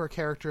really hope her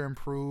character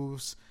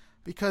improves,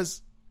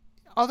 because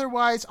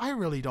otherwise, I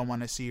really don't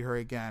want to see her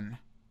again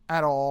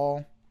at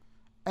all.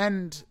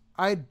 And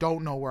I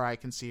don't know where I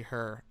can see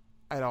her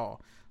at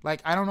all.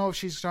 Like, I don't know if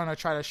she's going to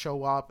try to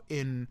show up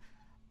in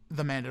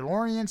the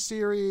Mandalorian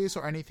series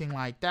or anything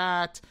like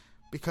that,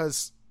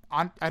 because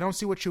I don't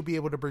see what she'll be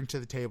able to bring to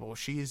the table.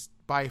 She's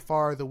by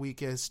far the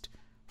weakest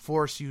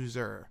Force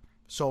user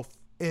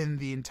in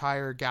the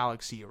entire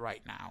galaxy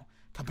right now.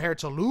 Compared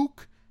to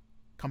Luke,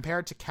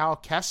 compared to Cal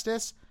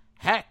Kestis,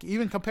 heck,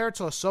 even compared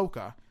to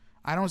Ahsoka,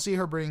 I don't see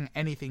her bringing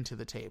anything to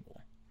the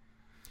table.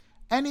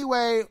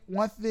 Anyway,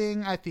 one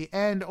thing at the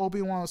end,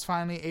 Obi-Wan was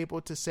finally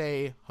able to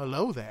say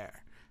hello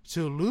there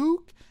to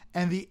Luke,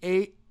 and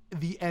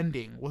the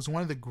ending was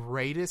one of the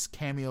greatest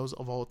cameos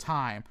of all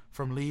time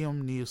from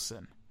Liam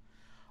Neeson.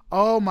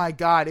 Oh my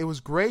god, it was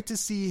great to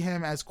see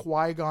him as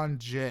Qui-Gon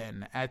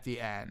Jinn at the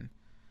end.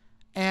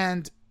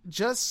 And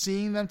just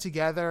seeing them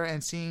together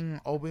and seeing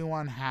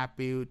Obi-Wan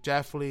happy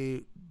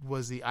definitely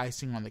was the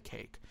icing on the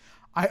cake.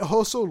 I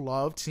also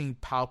loved seeing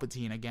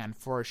Palpatine again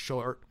for a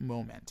short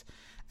moment.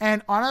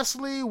 And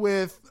honestly,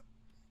 with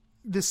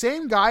the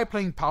same guy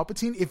playing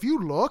Palpatine, if you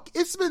look,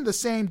 it's been the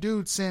same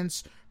dude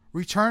since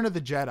Return of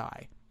the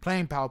Jedi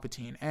playing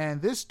Palpatine.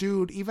 And this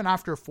dude, even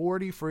after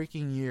 40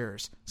 freaking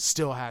years,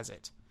 still has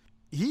it.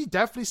 He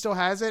definitely still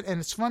has it. And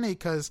it's funny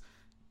because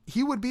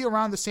he would be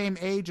around the same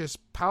age as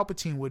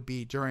Palpatine would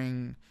be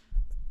during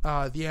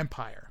the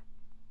Empire.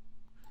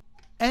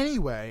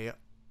 Anyway,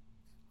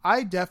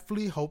 I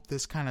definitely hope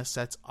this kind of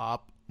sets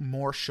up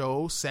more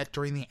shows set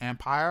during the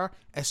Empire,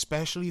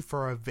 especially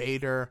for a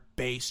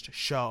Vader-based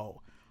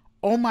show.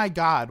 Oh my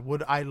god,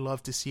 would I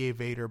love to see a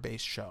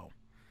Vader-based show.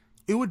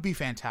 It would be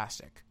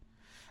fantastic.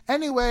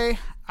 Anyway,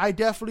 I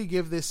definitely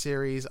give this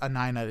series a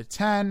 9 out of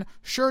 10.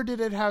 Sure, did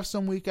it have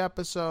some weak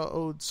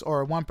episodes,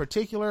 or one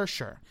particular?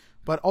 Sure.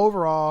 But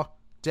overall,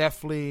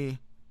 definitely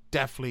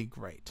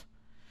great.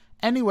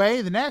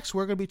 Anyway, the next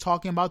we're going to be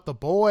talking about The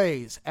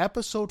Boys,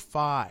 episode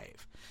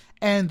 5.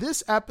 And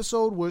this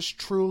episode was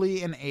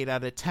truly an 8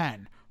 out of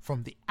 10.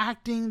 From the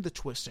acting, the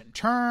twists and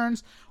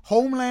turns,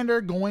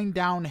 Homelander going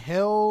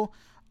downhill,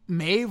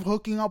 Maeve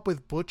hooking up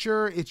with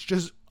Butcher, it's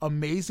just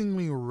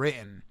amazingly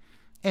written.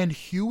 And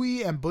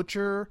Huey and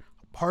Butcher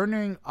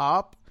partnering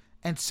up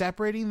and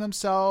separating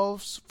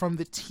themselves from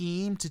the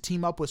team to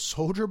team up with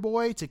Soldier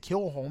Boy to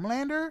kill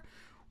Homelander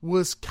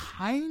was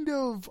kind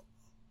of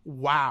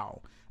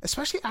wow.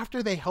 Especially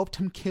after they helped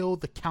him kill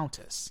the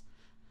Countess.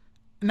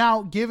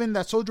 Now, given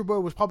that Soldier Boy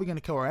was probably going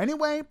to kill her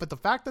anyway, but the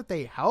fact that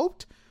they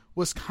helped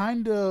was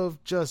kind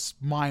of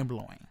just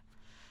mind-blowing.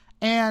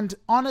 And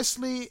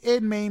honestly,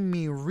 it made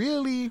me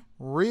really,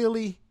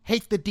 really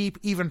hate the Deep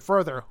even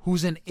further,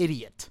 who's an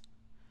idiot.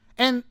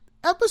 And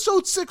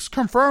episode 6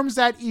 confirms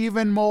that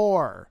even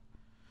more.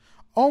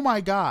 Oh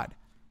my god.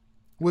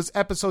 Was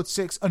episode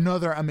 6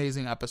 another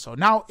amazing episode.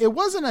 Now, it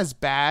wasn't as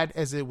bad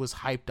as it was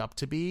hyped up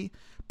to be,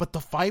 but the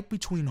fight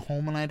between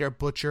Homelander,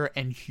 Butcher,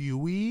 and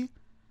Huey,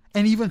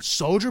 and even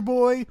Soldier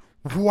Boy,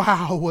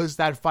 wow, was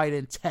that fight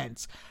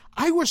intense.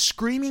 I was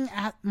screaming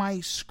at my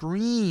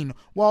screen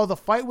while the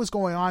fight was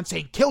going on,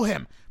 saying, kill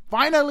him,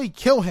 finally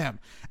kill him.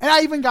 And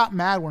I even got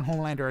mad when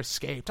Homelander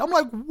escaped. I'm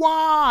like,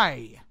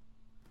 why?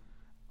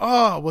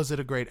 Oh, was it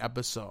a great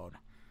episode.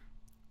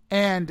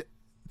 And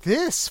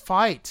this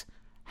fight,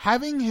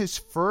 having his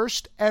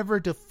first ever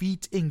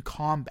defeat in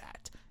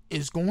combat,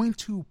 is going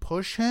to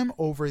push him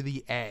over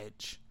the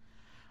edge.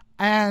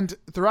 And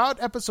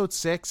throughout episode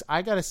 6,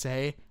 I gotta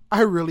say,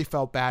 I really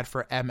felt bad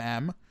for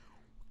MM.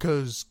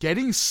 Because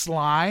getting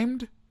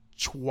slimed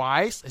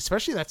twice,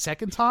 especially that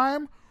second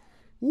time,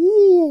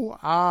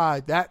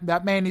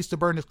 that man needs to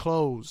burn his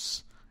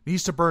clothes.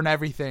 Needs to burn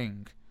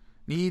everything.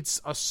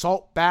 Needs a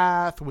salt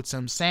bath with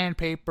some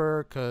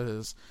sandpaper,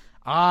 because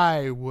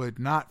I would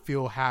not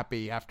feel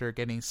happy after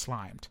getting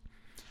slimed.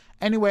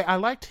 Anyway, I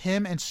liked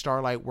him and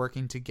Starlight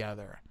working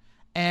together.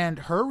 And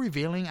her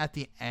revealing at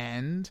the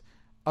end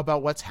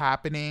about what's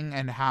happening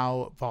and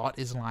how Vought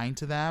is lying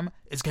to them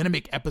is going to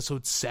make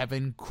episode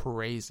 7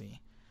 crazy.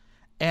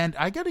 And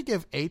I got to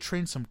give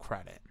A-Train some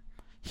credit.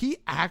 He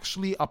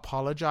actually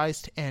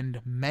apologized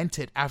and meant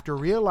it after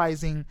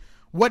realizing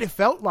what it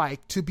felt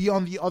like to be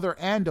on the other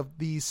end of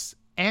these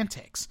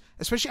antics,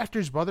 especially after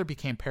his brother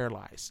became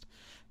paralyzed.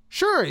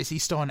 Sure, is he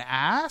still an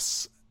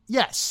ass?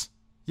 Yes.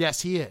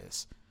 Yes, he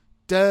is.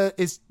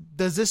 Does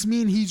this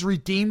mean he's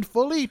redeemed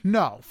fully?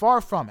 No,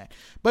 far from it.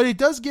 But it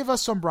does give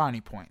us some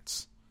brownie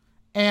points.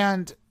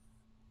 And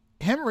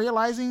him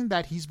realizing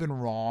that he's been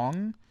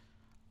wrong,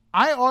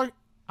 I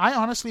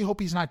honestly hope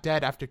he's not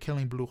dead after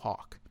killing Blue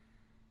Hawk.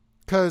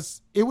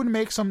 Because it would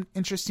make some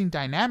interesting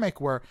dynamic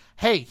where,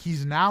 hey,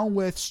 he's now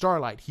with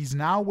Starlight. He's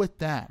now with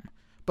them.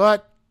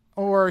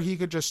 Or he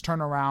could just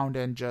turn around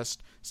and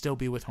just still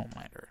be with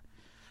Homelander.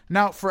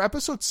 Now, for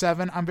episode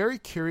 7, I'm very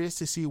curious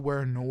to see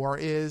where Noor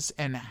is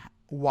and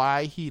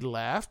why he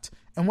left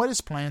and what his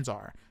plans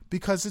are.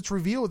 Because it's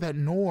revealed that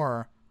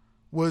Noor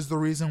was the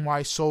reason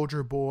why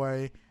Soldier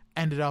Boy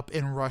ended up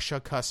in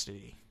Russian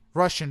custody.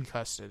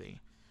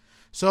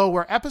 So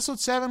where episode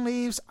 7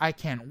 leaves, I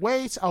can't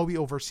wait. I'll be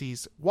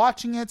overseas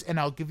watching it, and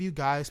I'll give you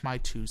guys my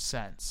 2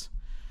 cents.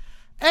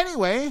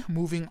 Anyway,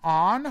 moving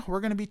on, we're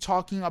going to be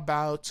talking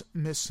about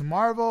Ms.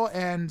 Marvel,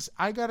 and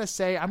I gotta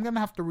say, I'm going to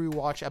have to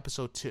rewatch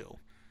episode 2.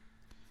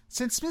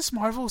 Since Ms.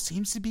 Marvel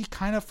seems to be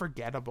kind of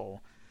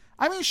forgettable.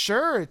 I mean,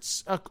 sure,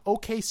 it's an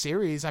okay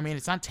series. I mean,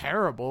 it's not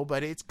terrible,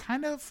 but it's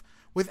kind of,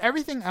 with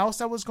everything else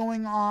that was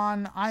going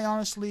on, I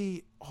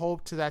honestly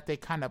hoped that they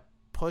kind of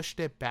pushed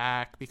it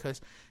back, because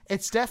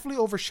it's definitely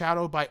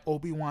overshadowed by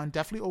Obi-Wan,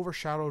 definitely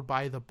overshadowed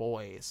by The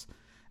Boys.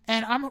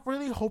 And I'm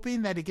really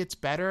hoping that it gets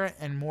better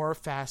and more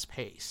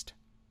fast-paced.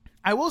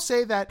 I will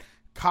say that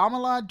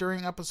Kamala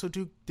during episode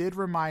 2 did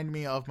remind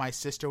me of my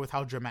sister with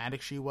how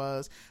dramatic she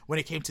was when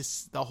it came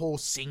to the whole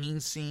singing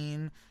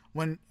scene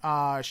when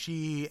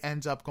she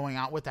ends up going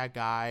out with that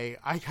guy,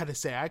 I gotta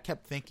say, I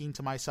kept thinking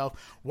to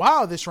myself,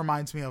 wow, this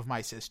reminds me of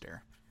my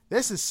sister.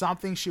 This is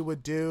something she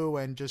would do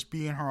and just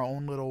be in her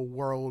own little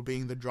world,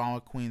 being the drama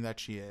queen that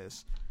she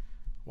is.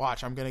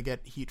 Watch, I'm gonna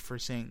get heat for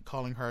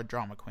calling her a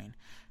drama queen.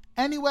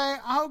 Anyway,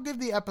 I'll give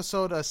the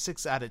episode a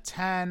 6 out of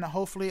 10.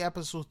 Hopefully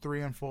episodes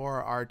 3 and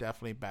 4 are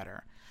definitely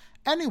better.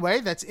 Anyway,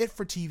 that's it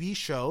for TV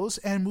shows,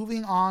 and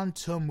moving on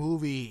to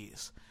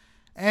movies.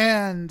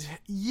 And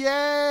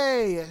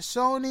yay!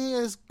 Sony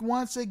is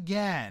once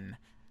again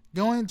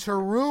going to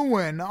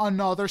ruin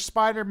another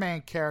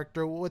Spider-Man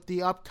character with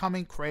the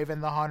upcoming Kraven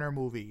the Hunter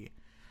movie.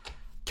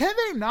 Can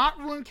they not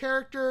ruin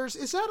characters?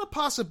 Is that a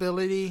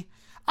possibility?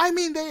 I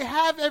mean, they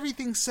have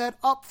everything set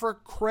up for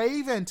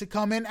Kraven to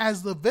come in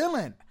as the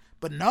villain.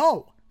 But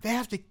no, they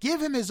have to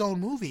give him his own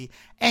movie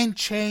and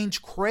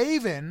change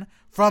Kraven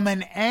from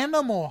an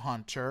animal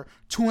hunter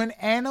to an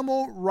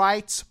animal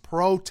rights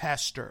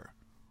protester.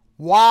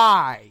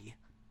 Why?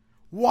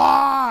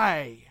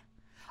 Why?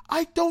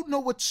 I don't know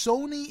what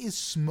Sony is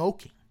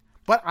smoking,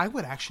 but I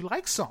would actually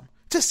like some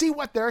to see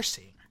what they're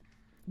seeing.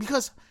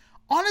 Because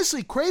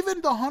honestly,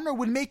 Kraven the Hunter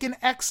would make an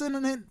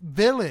excellent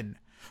villain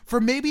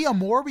for maybe a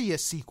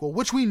Morbius sequel,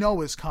 which we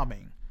know is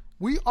coming.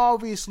 We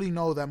obviously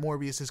know that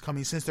Morbius is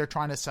coming since they're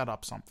trying to set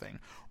up something.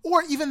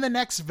 Or even the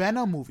next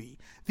Venom movie.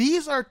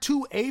 These are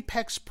two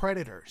apex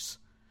predators.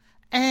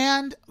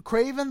 And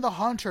Kraven the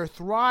Hunter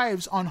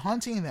thrives on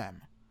hunting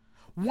them.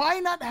 Why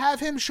not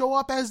have him show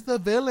up as the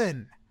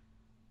villain?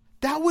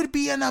 That would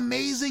be an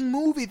amazing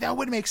movie. That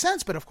would make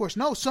sense. But of course,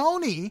 no.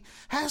 Sony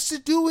has to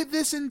do with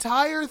this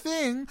entire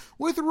thing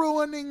with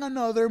ruining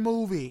another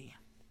movie.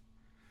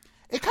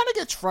 It kind of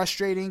gets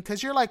frustrating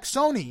because you're like,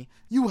 Sony,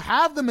 you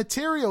have the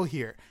material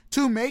here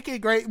to make a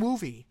great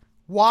movie.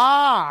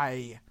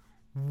 Why?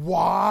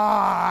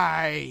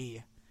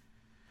 Why?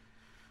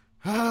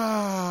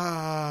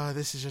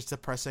 This is just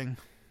depressing.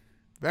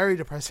 Very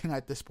depressing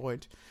at this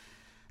point.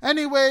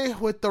 Anyway,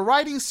 with the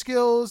writing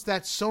skills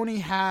that Sony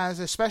has,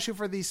 especially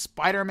for these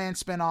Spider-Man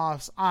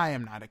spin-offs, I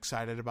am not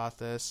excited about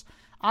this.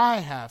 I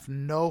have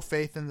no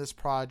faith in this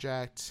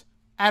project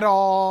at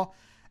all.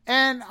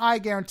 And I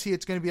guarantee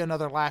it's going to be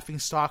another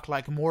laughingstock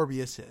like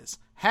Morbius is.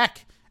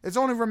 Heck, it's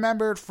only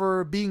remembered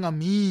for being a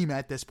meme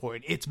at this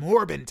point. It's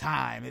Morbin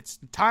time. It's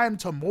time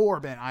to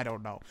Morbin. I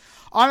don't know.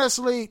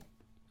 Honestly,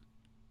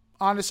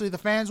 the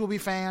fans will be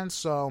fans,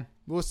 so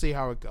we'll see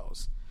how it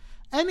goes.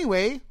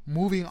 Anyway,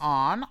 moving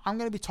on, I'm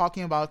going to be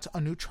talking about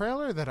a new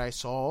trailer that I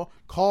saw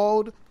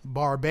called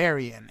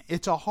Barbarian.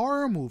 It's a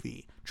horror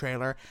movie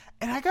trailer,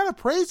 and I got to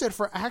praise it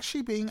for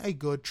actually being a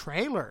good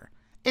trailer.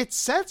 It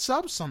sets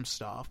up some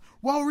stuff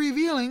while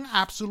revealing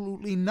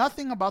absolutely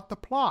nothing about the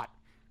plot.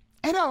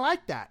 And I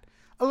like that.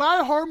 A lot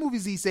of horror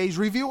movies these days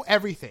reveal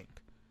everything.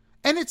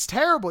 And it's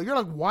terrible. You're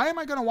like, why am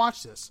I going to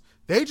watch this?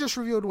 They just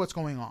revealed what's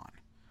going on.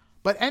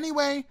 But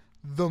anyway,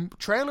 the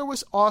trailer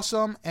was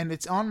awesome, and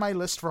it's on my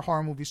list for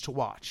horror movies to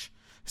watch.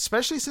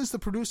 Especially since the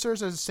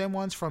producers are the same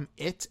ones from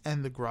It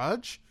and The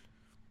Grudge.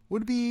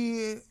 Would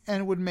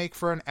make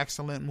for an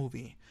excellent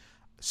movie.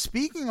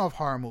 Speaking of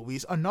horror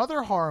movies,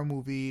 another horror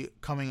movie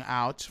coming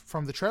out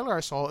from the trailer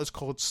I saw is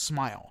called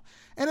Smile.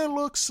 And it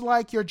looks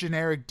like your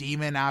generic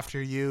demon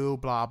after you,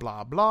 blah,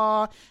 blah,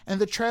 blah.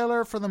 And the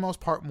trailer, for the most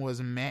part,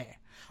 was meh.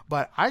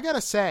 But I gotta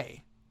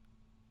say,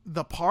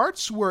 the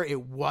parts where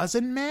it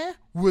wasn't meh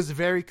was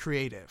very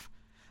creative.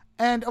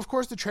 And, of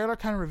course, the trailer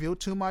kind of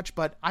revealed too much,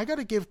 but I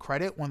gotta give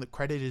credit when the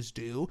credit is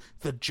due.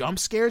 The jump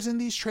scares in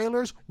these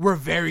trailers were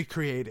very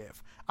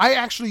creative. I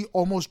actually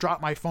almost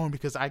dropped my phone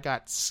because I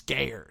got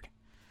scared.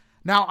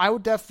 Now, I'm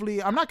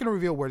not going to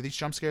reveal where these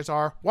jump scares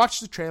are.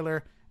 Watch the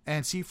trailer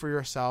and see for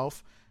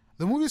yourself.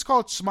 The movie's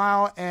called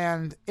Smile,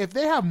 and if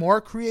they have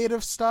more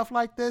creative stuff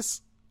like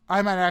this,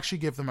 I might actually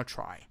give them a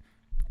try.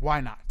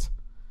 Why not?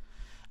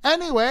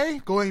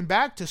 Anyway, going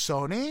back to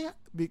Sony,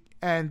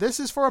 and this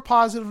is for a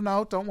positive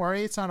note, don't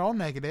worry, it's not all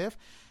negative.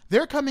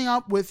 They're coming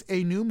up with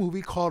a new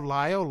movie called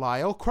Lyle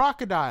Lyle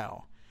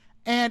Crocodile,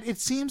 and it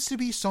seems to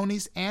be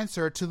Sony's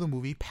answer to the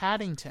movie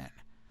Paddington.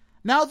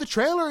 Now, the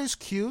trailer is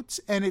cute,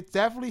 and it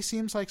definitely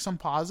seems like some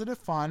positive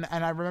fun,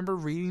 and I remember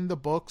reading the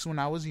books when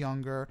I was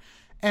younger,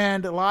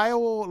 and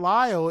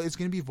Lyle is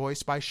going to be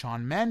voiced by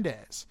Shawn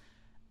Mendes,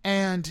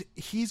 and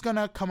he's going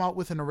to come out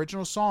with an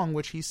original song,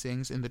 which he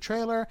sings in the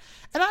trailer,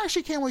 and I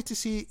actually can't wait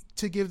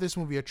to give this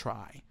movie a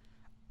try.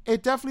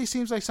 It definitely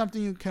seems like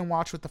something you can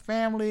watch with the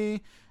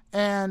family,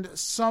 and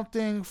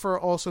something for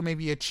also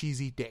maybe a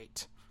cheesy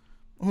date.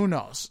 Who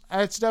knows?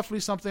 It's definitely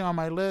something on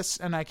my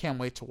list, and I can't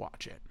wait to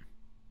watch it.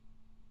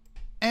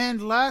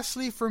 And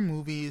lastly, for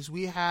movies,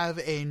 we have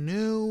a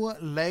new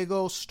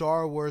Lego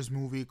Star Wars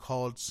movie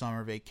called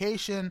Summer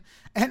Vacation,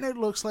 and it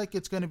looks like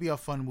it's going to be a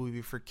fun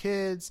movie for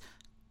kids.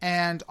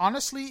 And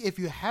honestly, if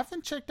you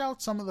haven't checked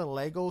out some of the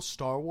Lego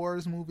Star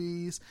Wars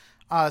movies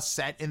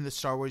set in the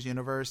Star Wars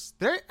universe,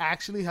 they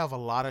actually have a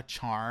lot of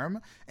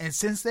charm. And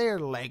since they are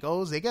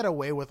Legos, they get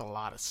away with a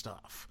lot of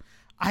stuff.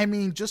 I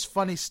mean, just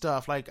funny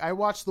stuff. Like, I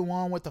watched the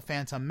one with the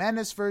Phantom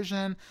Menace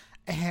version,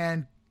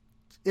 and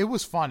it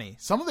was funny.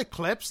 Some of the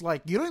clips,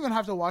 like, you don't even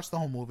have to watch the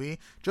whole movie.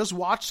 Just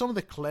watch some of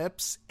the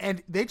clips,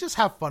 and they just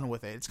have fun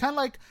with it. It's kind of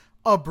like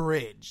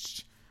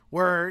Abridged,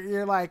 where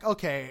you're like,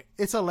 okay,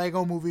 it's a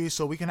Lego movie,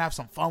 so we can have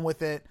some fun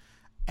with it,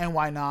 and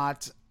why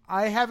not?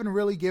 I haven't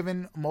really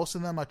given most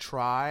of them a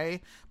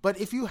try, but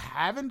if you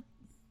haven't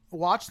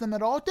watched them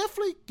at all,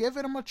 definitely give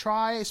them a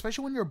try,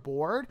 especially when you're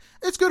bored.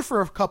 It's good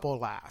for a couple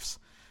of laughs.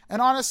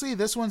 And honestly,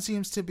 this one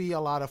seems to be a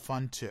lot of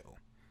fun too.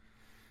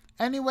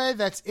 Anyway,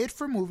 that's it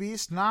for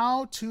movies.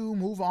 Now to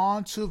move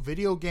on to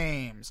video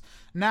games.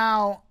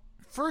 Now,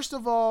 first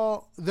of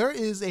all, there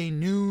is a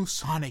new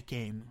Sonic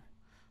game.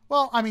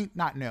 Well, I mean,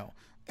 not new.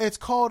 It's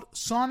called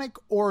Sonic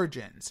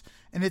Origins,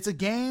 and it's a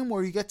game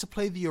where you get to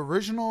play the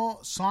original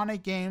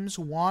Sonic games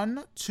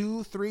 1,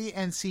 2, 3,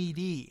 and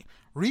CD,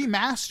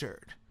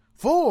 remastered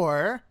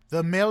for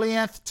the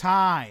millionth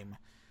time.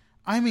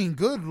 I mean,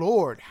 good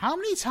lord, how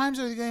many times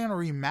are they going to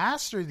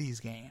remaster these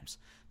games?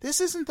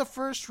 This isn't the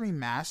first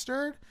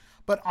remastered,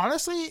 but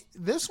honestly,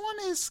 this one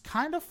is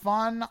kind of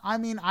fun. I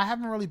mean, I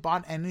haven't really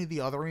bought any of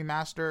the other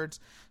remasters,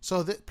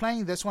 so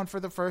playing this one for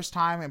the first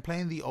time and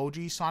playing the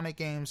OG Sonic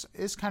games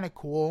is kind of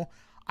cool.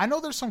 I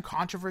know there's some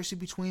controversy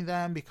between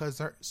them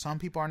because some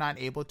people are not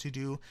able to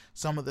do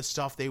some of the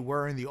stuff they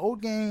were in the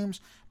old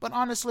games, but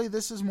honestly,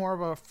 this is more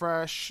of a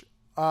fresh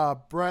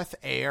breath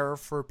air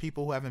for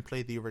people who haven't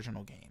played the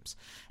original games.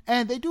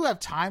 And they do have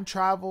time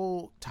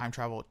trials,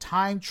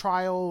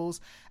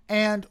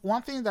 and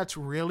one thing that's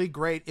really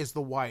great is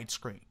the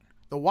widescreen.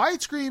 The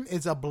widescreen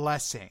is a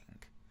blessing.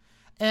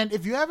 And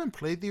if you haven't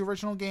played the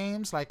original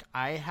games, like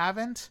I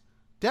haven't,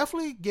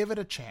 definitely give it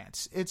a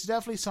chance. It's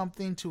definitely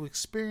something to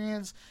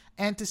experience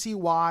and to see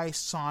why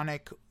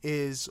Sonic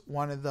is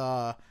one of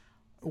the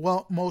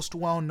most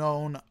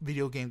well-known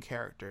video game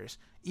characters,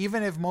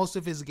 even if most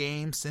of his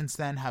games since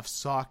then have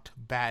sucked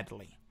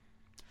badly.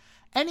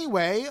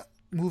 Anyway,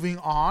 moving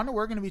on,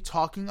 we're going to be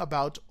talking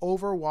about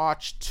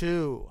Overwatch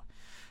 2.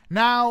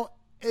 Now,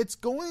 it's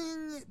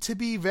going to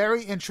be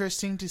very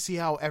interesting to see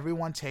how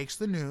everyone takes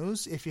the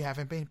news if you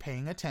haven't been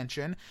paying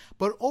attention,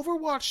 but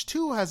Overwatch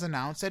 2 has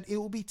announced that it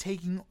will be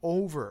taking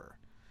over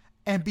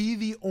and be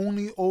the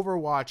only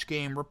Overwatch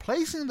game,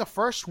 replacing the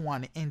first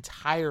one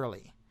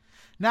entirely.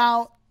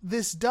 Now,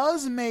 this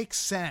does make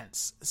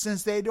sense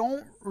since they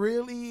don't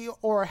really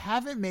or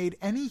haven't made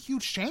any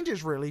huge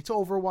changes really to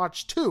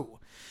Overwatch 2.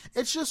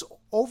 It's just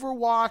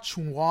Overwatch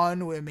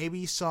 1 with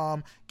maybe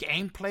some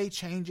gameplay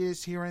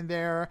changes here and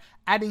there,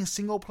 adding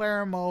single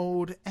player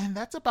mode, and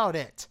that's about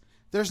it.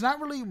 There's not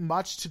really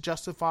much to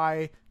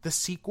justify the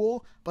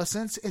sequel, but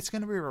since it's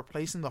going to be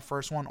replacing the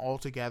first one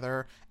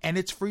altogether and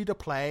it's free to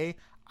play,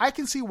 I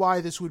can see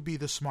why this would be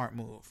the smart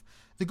move.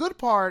 The good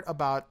part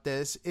about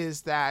this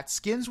is that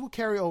skins will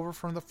carry over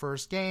from the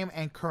first game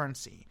and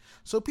currency.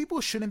 So people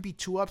shouldn't be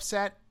too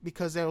upset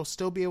because they'll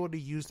still be able to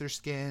use their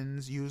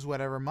skins, use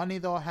whatever money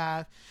they'll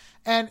have.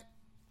 And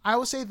I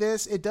will say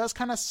this, it does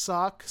kind of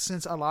suck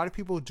since a lot of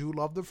people do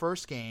love the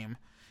first game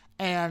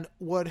and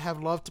would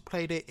have loved to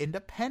play it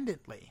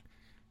independently.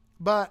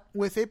 But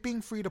with it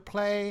being free to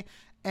play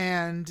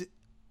and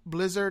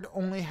Blizzard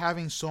only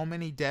having so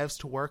many devs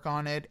to work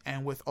on it,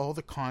 and with all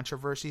the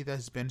controversy that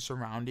has been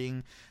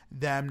surrounding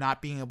them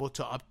not being able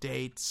to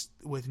update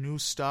with new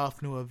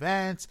stuff, new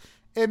events,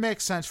 it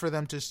makes sense for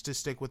them to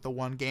stick with the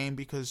one game,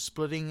 because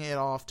splitting it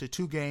off to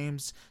two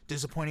games,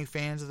 disappointing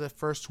fans of the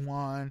first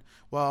one,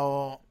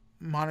 while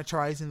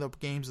monetizing the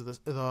games of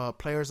the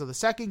players of the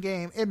second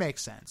game, it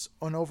makes sense.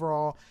 And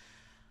overall,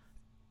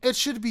 it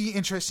should be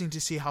interesting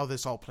to see how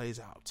this all plays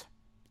out.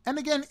 And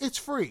again, it's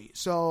free,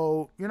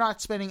 so you're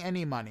not spending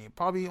any money.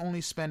 Probably only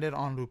spend it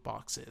on loot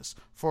boxes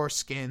for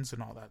skins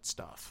and all that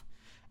stuff.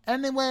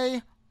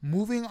 Anyway,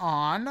 moving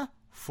on,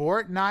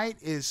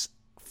 Fortnite is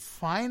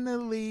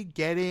finally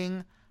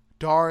getting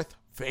Darth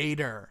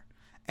Vader.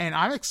 And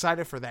I'm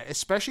excited for that,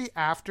 especially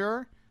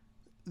after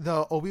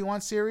the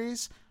Obi-Wan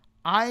series.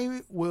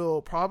 I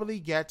will probably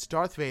get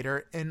Darth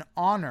Vader in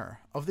honor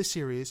of the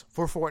series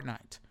for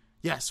Fortnite.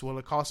 Yes, will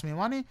it cost me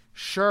money?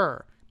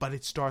 Sure, but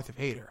it's Darth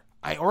Vader.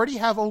 I already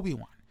have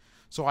Obi-Wan,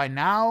 so I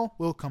now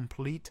will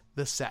complete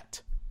the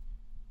set.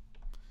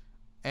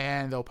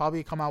 And they'll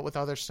probably come out with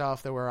other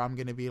stuff that where I'm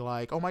going to be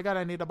like, oh my god,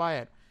 I need to buy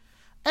it.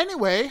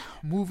 Anyway,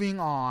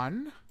 moving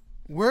on,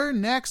 we're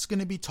next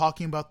going to be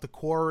talking about The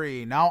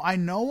Quarry. Now, I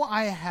know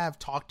I have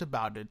talked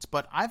about it,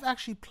 but I've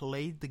actually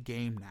played the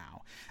game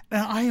now,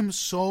 and I am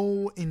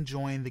so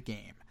enjoying the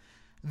game.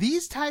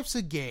 These types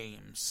of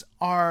games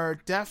are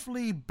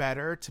definitely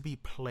better to be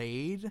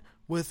played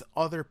with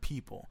other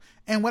people.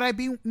 And what I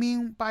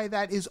mean by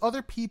that is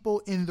other people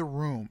in the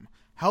room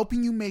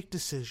helping you make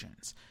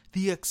decisions.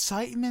 The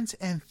excitement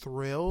and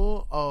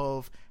thrill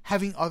of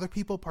having other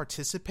people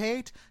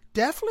participate,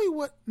 definitely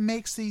what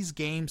makes these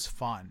games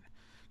fun.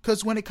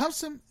 Because when it comes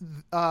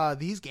to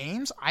these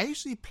games, I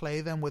usually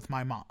play them with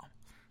my mom.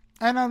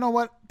 And I know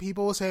what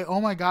people will say,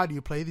 oh my god,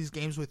 you play these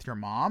games with your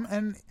mom?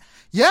 And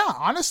yeah,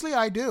 honestly,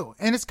 I do.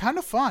 And it's kind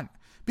of fun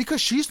because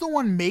she's the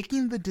one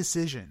making the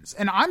decisions.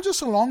 And I'm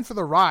just along for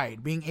the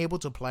ride, being able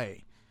to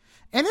play.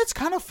 And it's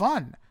kind of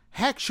fun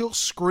Heck, she'll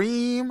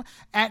scream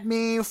at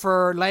me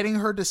for letting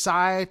her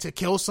decide to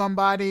kill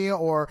somebody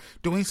or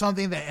doing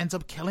something that ends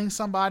up killing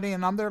somebody.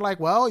 And I'm there like,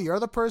 well, you're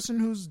the person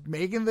who's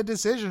making the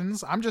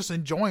decisions. I'm just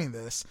enjoying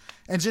this.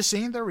 And just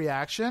seeing the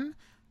reaction,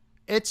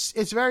 it's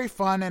very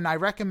fun. And I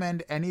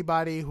recommend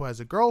anybody who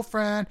has a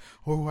girlfriend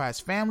or who has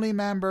family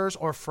members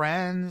or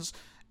friends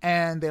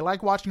and they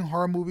like watching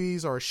horror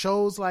movies or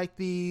shows like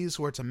these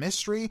where it's a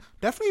mystery,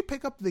 definitely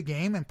pick up the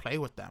game and play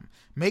with them.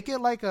 Make it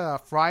like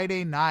a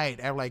Friday night,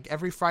 like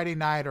every Friday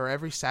night or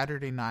every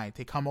Saturday night.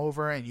 They come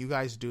over and you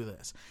guys do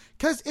this.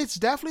 Because it's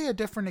definitely a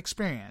different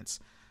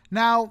experience.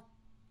 Now,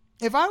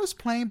 if I was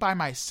playing by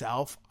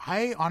myself,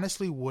 I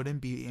honestly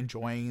wouldn't be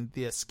enjoying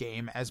this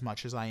game as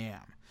much as I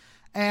am.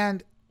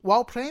 And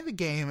while playing the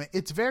game,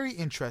 it's very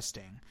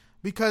interesting.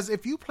 Because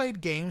if you played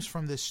games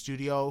from this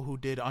studio who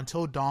did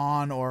Until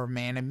Dawn or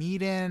Man of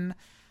Medan,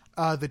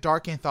 the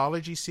Dark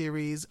Anthology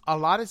series, a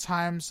lot of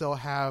times they'll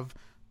have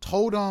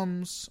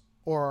totems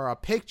or a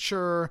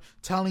picture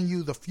telling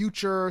you the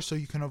future so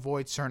you can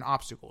avoid certain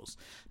obstacles.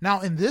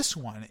 Now in this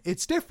one,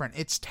 it's different.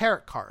 It's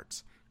tarot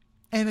cards.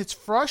 And it's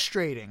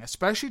frustrating,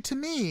 especially to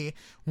me,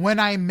 when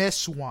I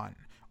miss one.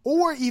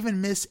 Or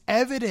even miss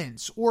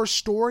evidence or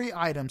story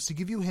items to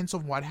give you hints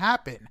of what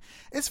happened.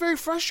 It's very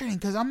frustrating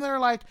because I'm there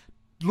like,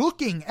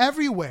 looking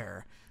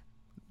everywhere,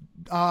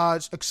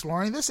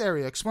 exploring this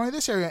area,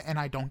 and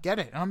I don't get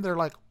it. And I'm there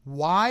like,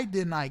 why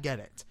didn't I get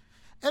it?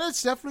 And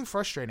it's definitely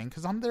frustrating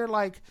because I'm there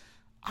like,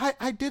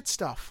 I did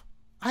stuff.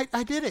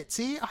 I did it.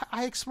 See,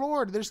 I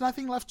explored. There's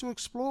nothing left to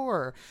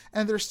explore.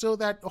 And there's still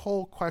that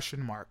whole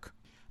question mark.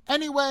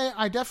 Anyway,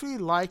 I definitely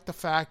like the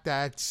fact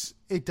that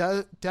it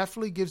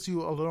definitely gives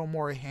you a little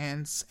more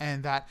hints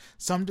and that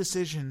some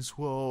decisions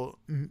will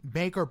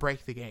make or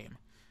break the game.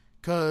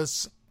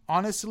 Because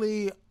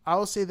honestly, I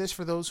will say this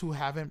for those who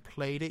haven't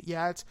played it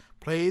yet.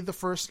 Play the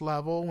first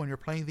level when you're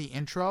playing the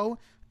intro.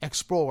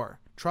 Explore.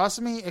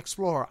 Trust me,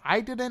 explore. I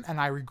didn't and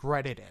I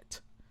regretted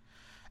it.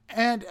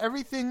 And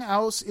everything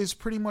else is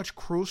pretty much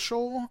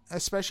crucial,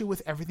 especially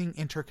with everything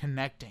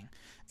interconnecting.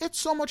 It's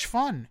so much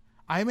fun.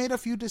 I made a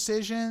few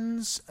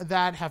decisions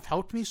that have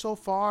helped me so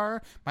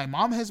far. My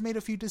mom has made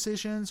a few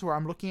decisions where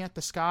I'm looking at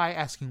the sky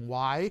asking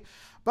why.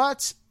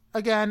 But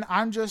again,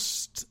 I'm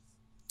just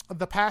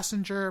the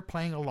passenger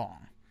playing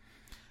along.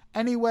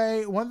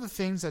 Anyway, one of the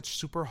things that's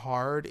super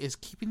hard is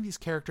keeping these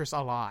characters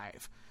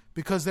alive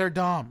because they're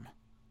dumb.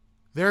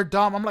 They're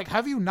dumb. I'm like,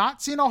 have you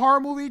not seen a horror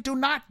movie? Do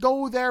not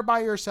go there by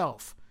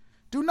yourself.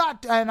 Do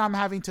not. And I'm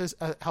having to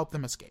help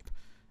them escape.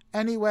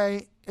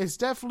 Anyway, it's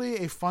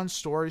definitely a fun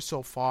story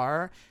so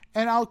far.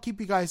 And I'll keep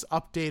you guys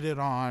updated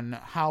on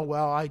how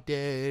well I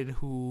did,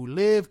 who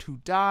lived, who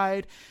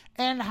died,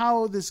 and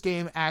how this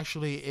game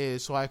actually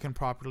is so I can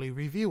properly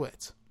review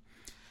it.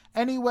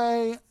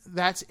 Anyway,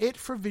 that's it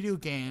for video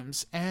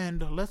games,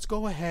 and let's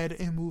go ahead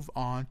and move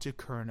on to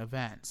current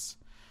events.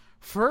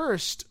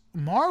 First,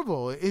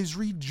 Marvel is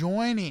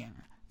rejoining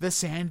the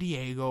San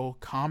Diego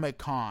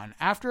Comic-Con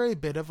after a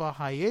bit of a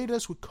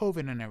hiatus with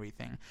COVID and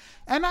everything.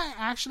 And I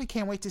actually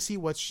can't wait to see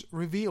what's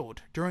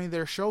revealed during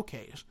their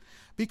showcase,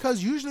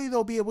 because usually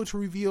they'll be able to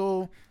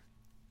reveal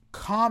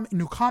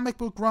new comic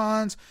book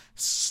runs,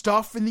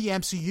 stuff in the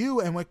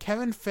MCU, and with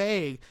Kevin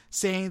Feige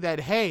saying that,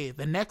 hey,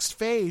 the next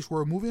phase,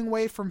 we're moving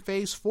away from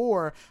phase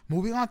 4,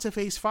 moving on to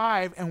phase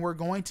 5, and we're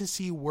going to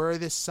see where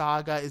this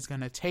saga is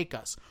going to take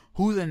us,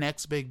 who the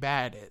next big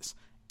bad is.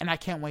 And I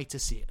can't wait to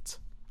see it.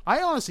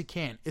 I honestly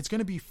can't. It's going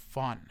to be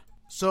fun.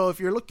 So if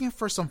you're looking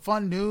for some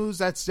fun news,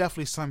 that's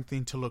definitely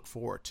something to look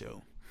forward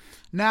to.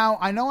 Now,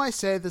 I know I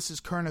said this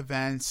is current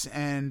events,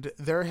 and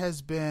there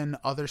has been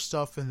other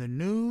stuff in the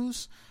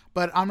news,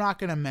 but I'm not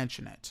going to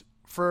mention it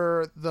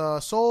for the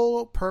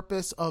sole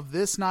purpose of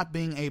this not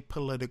being a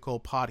political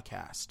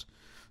podcast.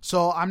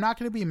 So I'm not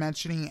going to be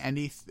mentioning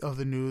any of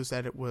the news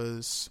that it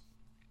was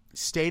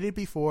stated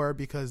before,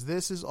 because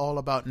this is all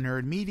about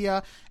nerd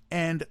media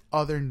and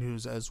other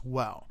news as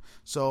well.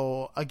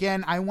 So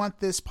again, I want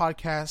this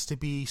podcast to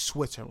be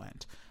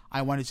Switzerland.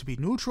 I want it to be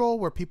neutral,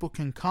 where people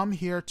can come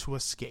here to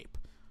escape.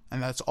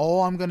 And that's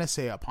all I'm going to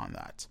say upon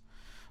that.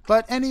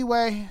 But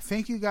anyway,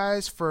 thank you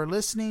guys for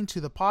listening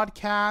to the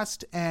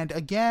podcast. And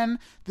again,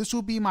 this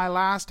will be my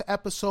last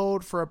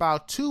episode for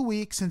about 2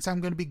 weeks, since I'm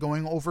going to be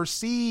going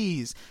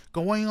overseas,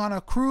 going on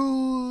a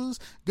cruise,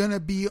 going to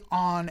be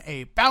on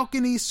a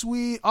balcony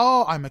suite.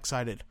 Oh, I'm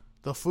excited.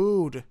 The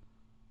food,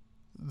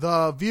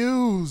 the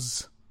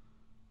views,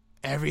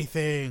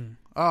 everything.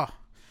 Oh,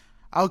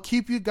 I'll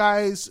keep you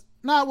guys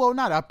not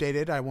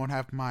updated. I won't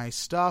have my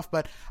stuff,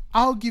 but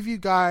I'll give you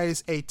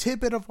guys a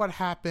tidbit of what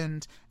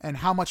happened and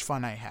how much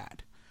fun I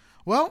had.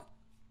 Well,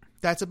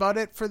 that's about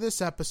it for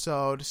this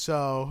episode.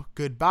 So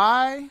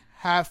goodbye,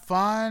 have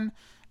fun,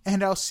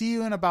 and I'll see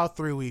you in about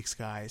 3 weeks,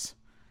 guys.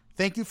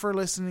 Thank you for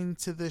listening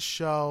to this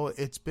show.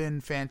 It's been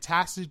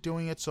fantastic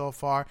doing it so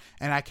far,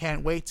 and I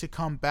can't wait to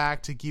come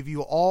back to give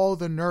you all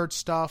the nerd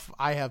stuff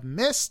I have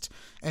missed,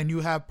 and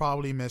you have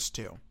probably missed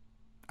too.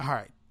 All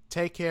right,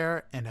 take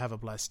care and have a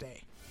blessed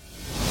day.